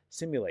to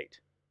simulate.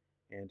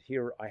 And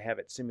here I have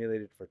it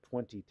simulated for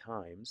 20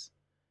 times.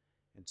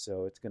 And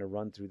so it's going to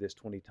run through this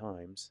 20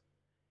 times.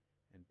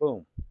 And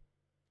boom,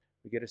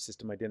 we get a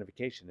system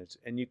identification.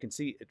 And you can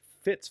see it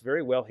fits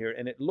very well here,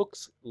 and it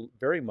looks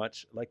very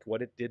much like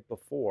what it did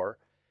before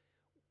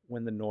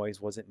when the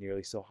noise wasn't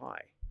nearly so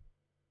high.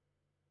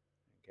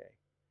 Okay,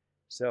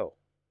 so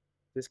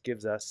this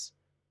gives us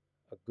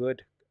a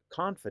good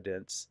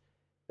confidence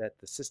that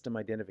the system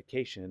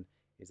identification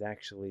is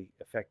actually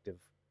effective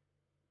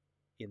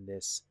in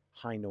this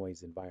high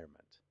noise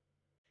environment.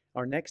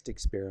 Our next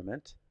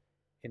experiment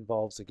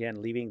involves, again,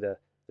 leaving the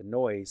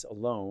noise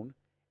alone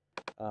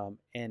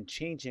and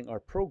changing our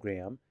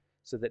program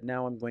so that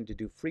now I'm going to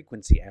do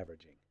frequency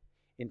averaging.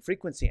 In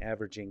frequency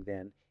averaging,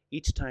 then,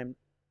 each time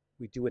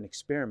we do an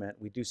experiment,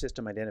 we do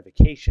system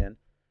identification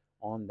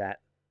on that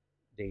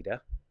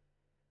data.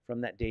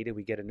 From that data,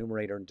 we get a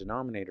numerator and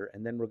denominator,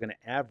 and then we're going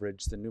to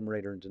average the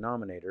numerator and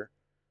denominator.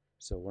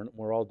 So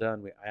we're all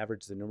done. We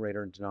average the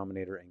numerator and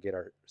denominator and get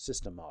our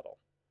system model.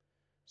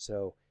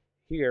 So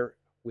here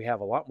we have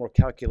a lot more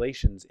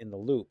calculations in the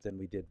loop than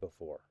we did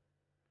before.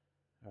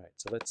 All right,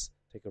 so let's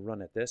take a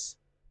run at this.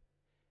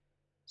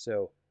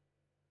 So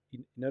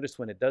you notice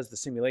when it does the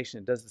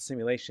simulation,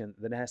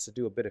 then it has to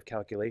do a bit of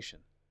calculation.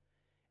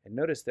 And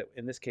notice that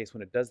in this case,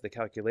 when it does the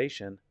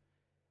calculation,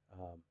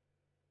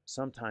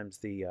 sometimes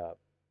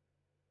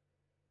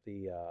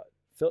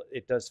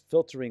it does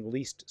filtering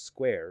least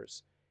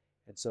squares,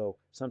 and so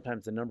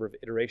sometimes the number of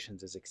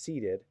iterations is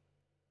exceeded,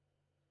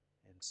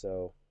 and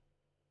so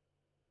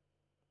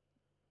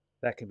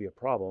that can be a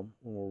problem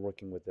when we're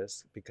working with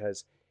this,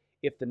 because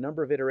if the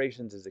number of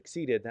iterations is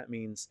exceeded, that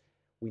means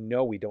we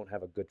know we don't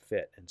have a good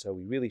fit, and so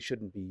we really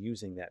shouldn't be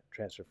using that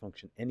transfer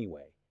function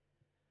anyway.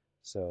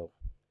 So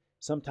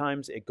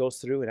sometimes it goes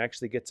through and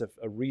actually gets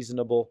a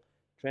reasonable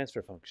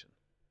transfer function.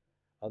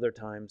 Other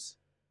times,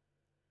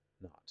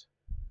 not.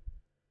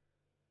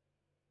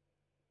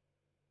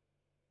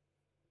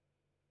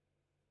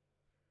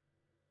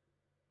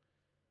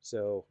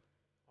 So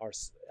our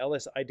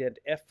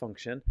ls_ident_f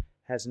function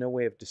has no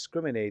way of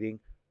discriminating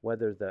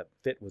whether the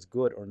fit was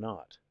good or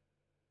not.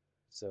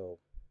 So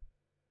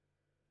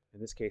in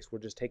this case, we're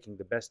just taking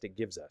the best it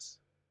gives us.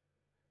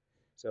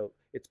 So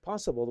it's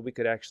possible that we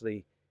could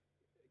actually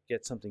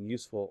get something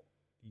useful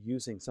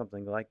using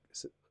something like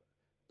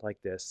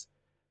this.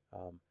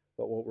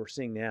 But what we're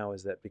seeing now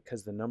is that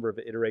because the number of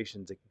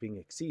iterations being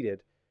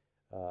exceeded,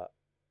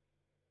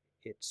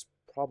 it's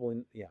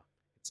probably,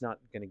 it's not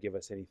going to give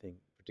us anything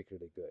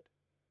particularly good.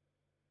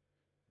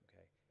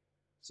 Okay,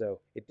 so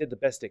it did the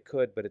best it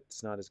could, but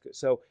it's not as good.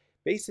 So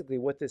basically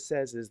what this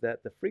says is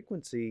that the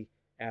frequency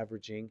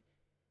averaging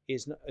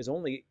is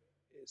only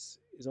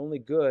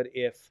good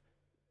if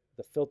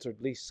the filtered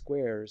least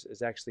squares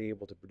is actually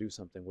able to produce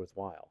something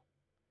worthwhile.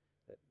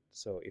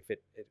 So if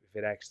it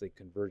actually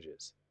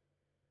converges.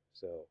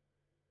 So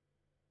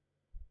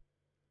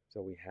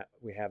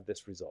we have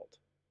this result.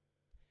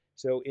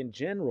 So in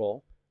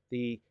general,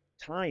 the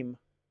time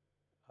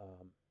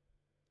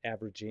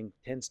averaging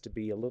tends to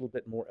be a little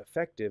bit more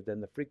effective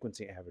than the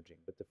frequency averaging,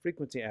 but the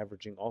frequency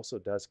averaging also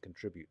does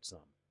contribute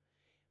some.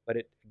 But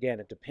again,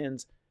 it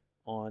depends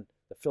on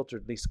the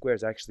filtered least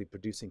squares actually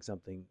producing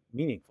something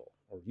meaningful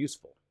or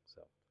useful.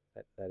 So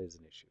that is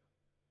an issue.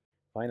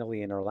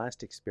 Finally, in our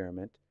last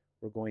experiment,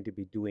 we're going to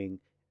be doing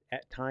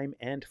time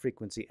and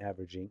frequency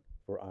averaging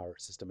for our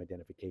system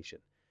identification.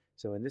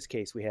 So in this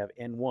case, we have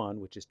N1,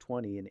 which is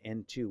 20,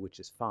 and N2, which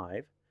is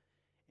 5.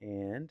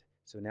 And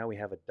so now we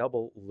have a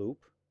double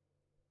loop.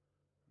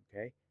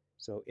 Okay,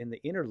 so in the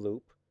inner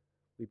loop,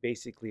 we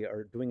basically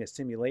are doing a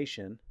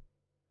simulation.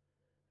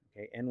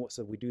 Okay,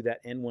 so we do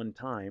that N1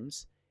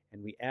 times,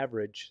 and we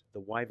average the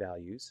Y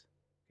values.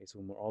 Okay, so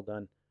when we're all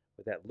done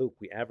with that loop,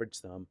 we average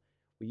them.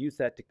 We use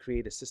that to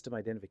create a system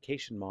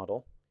identification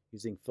model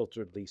using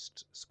filtered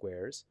least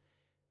squares.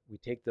 We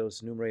take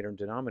those numerator and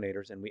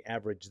denominators and we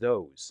average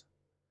those.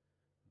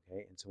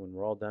 Okay, and so when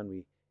we're all done,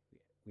 we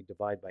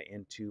divide by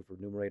N2 for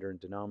numerator and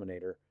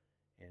denominator,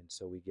 and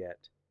so we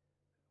get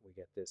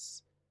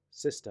this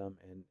system,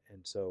 and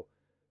so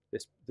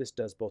this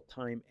does both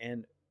time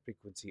and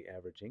frequency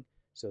averaging.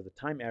 So the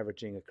time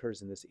averaging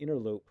occurs in this inner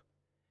loop.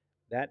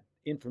 That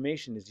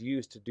information is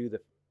used to do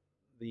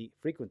the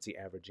frequency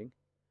averaging,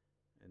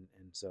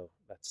 and so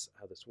that's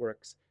how this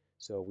works.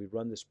 So we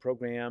run this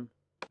program,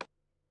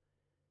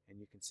 and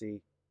you can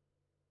see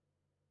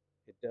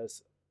it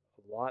does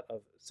a lot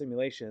of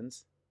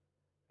simulations.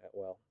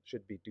 Well,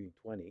 should be doing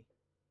 20,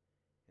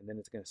 and then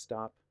it's going to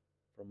stop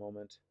for a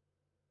moment,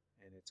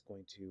 and it's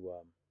going to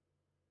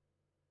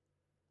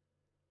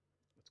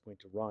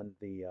run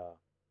the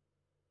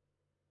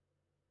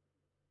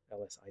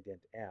ls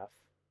ident f.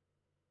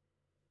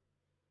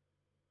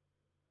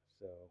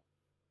 So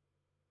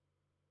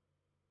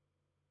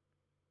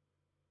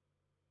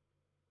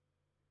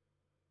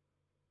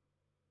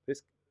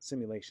this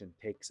simulation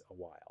takes a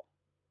while.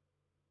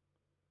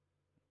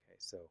 Okay,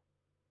 so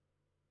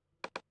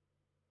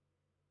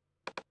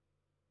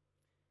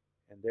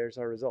and there's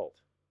our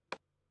result.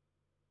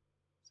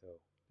 So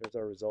there's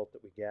our result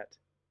that we get.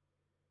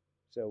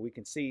 So we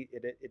can see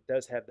it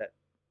does have that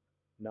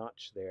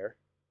notch there.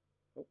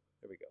 Oh,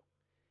 there we go.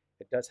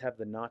 It does have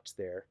the notch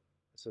there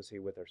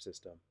associated with our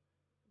system,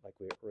 like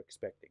we were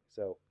expecting.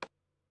 So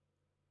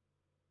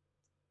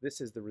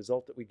this is the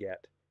result that we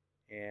get,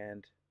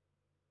 and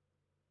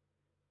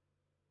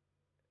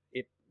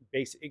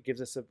it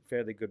gives us a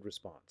fairly good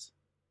response,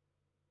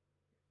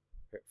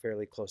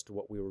 fairly close to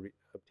what we were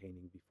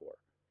obtaining before.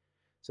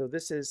 So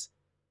this is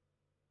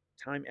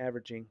time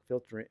averaging,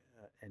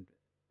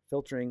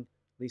 filtering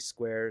least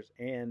squares,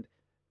 and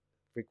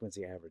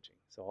frequency averaging.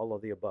 So all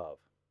of the above.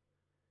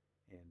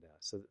 And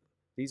so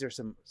these are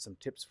some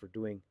tips for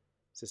doing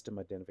system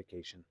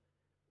identification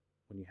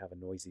when you have a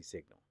noisy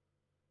signal.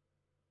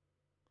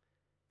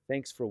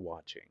 Thanks for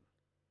watching.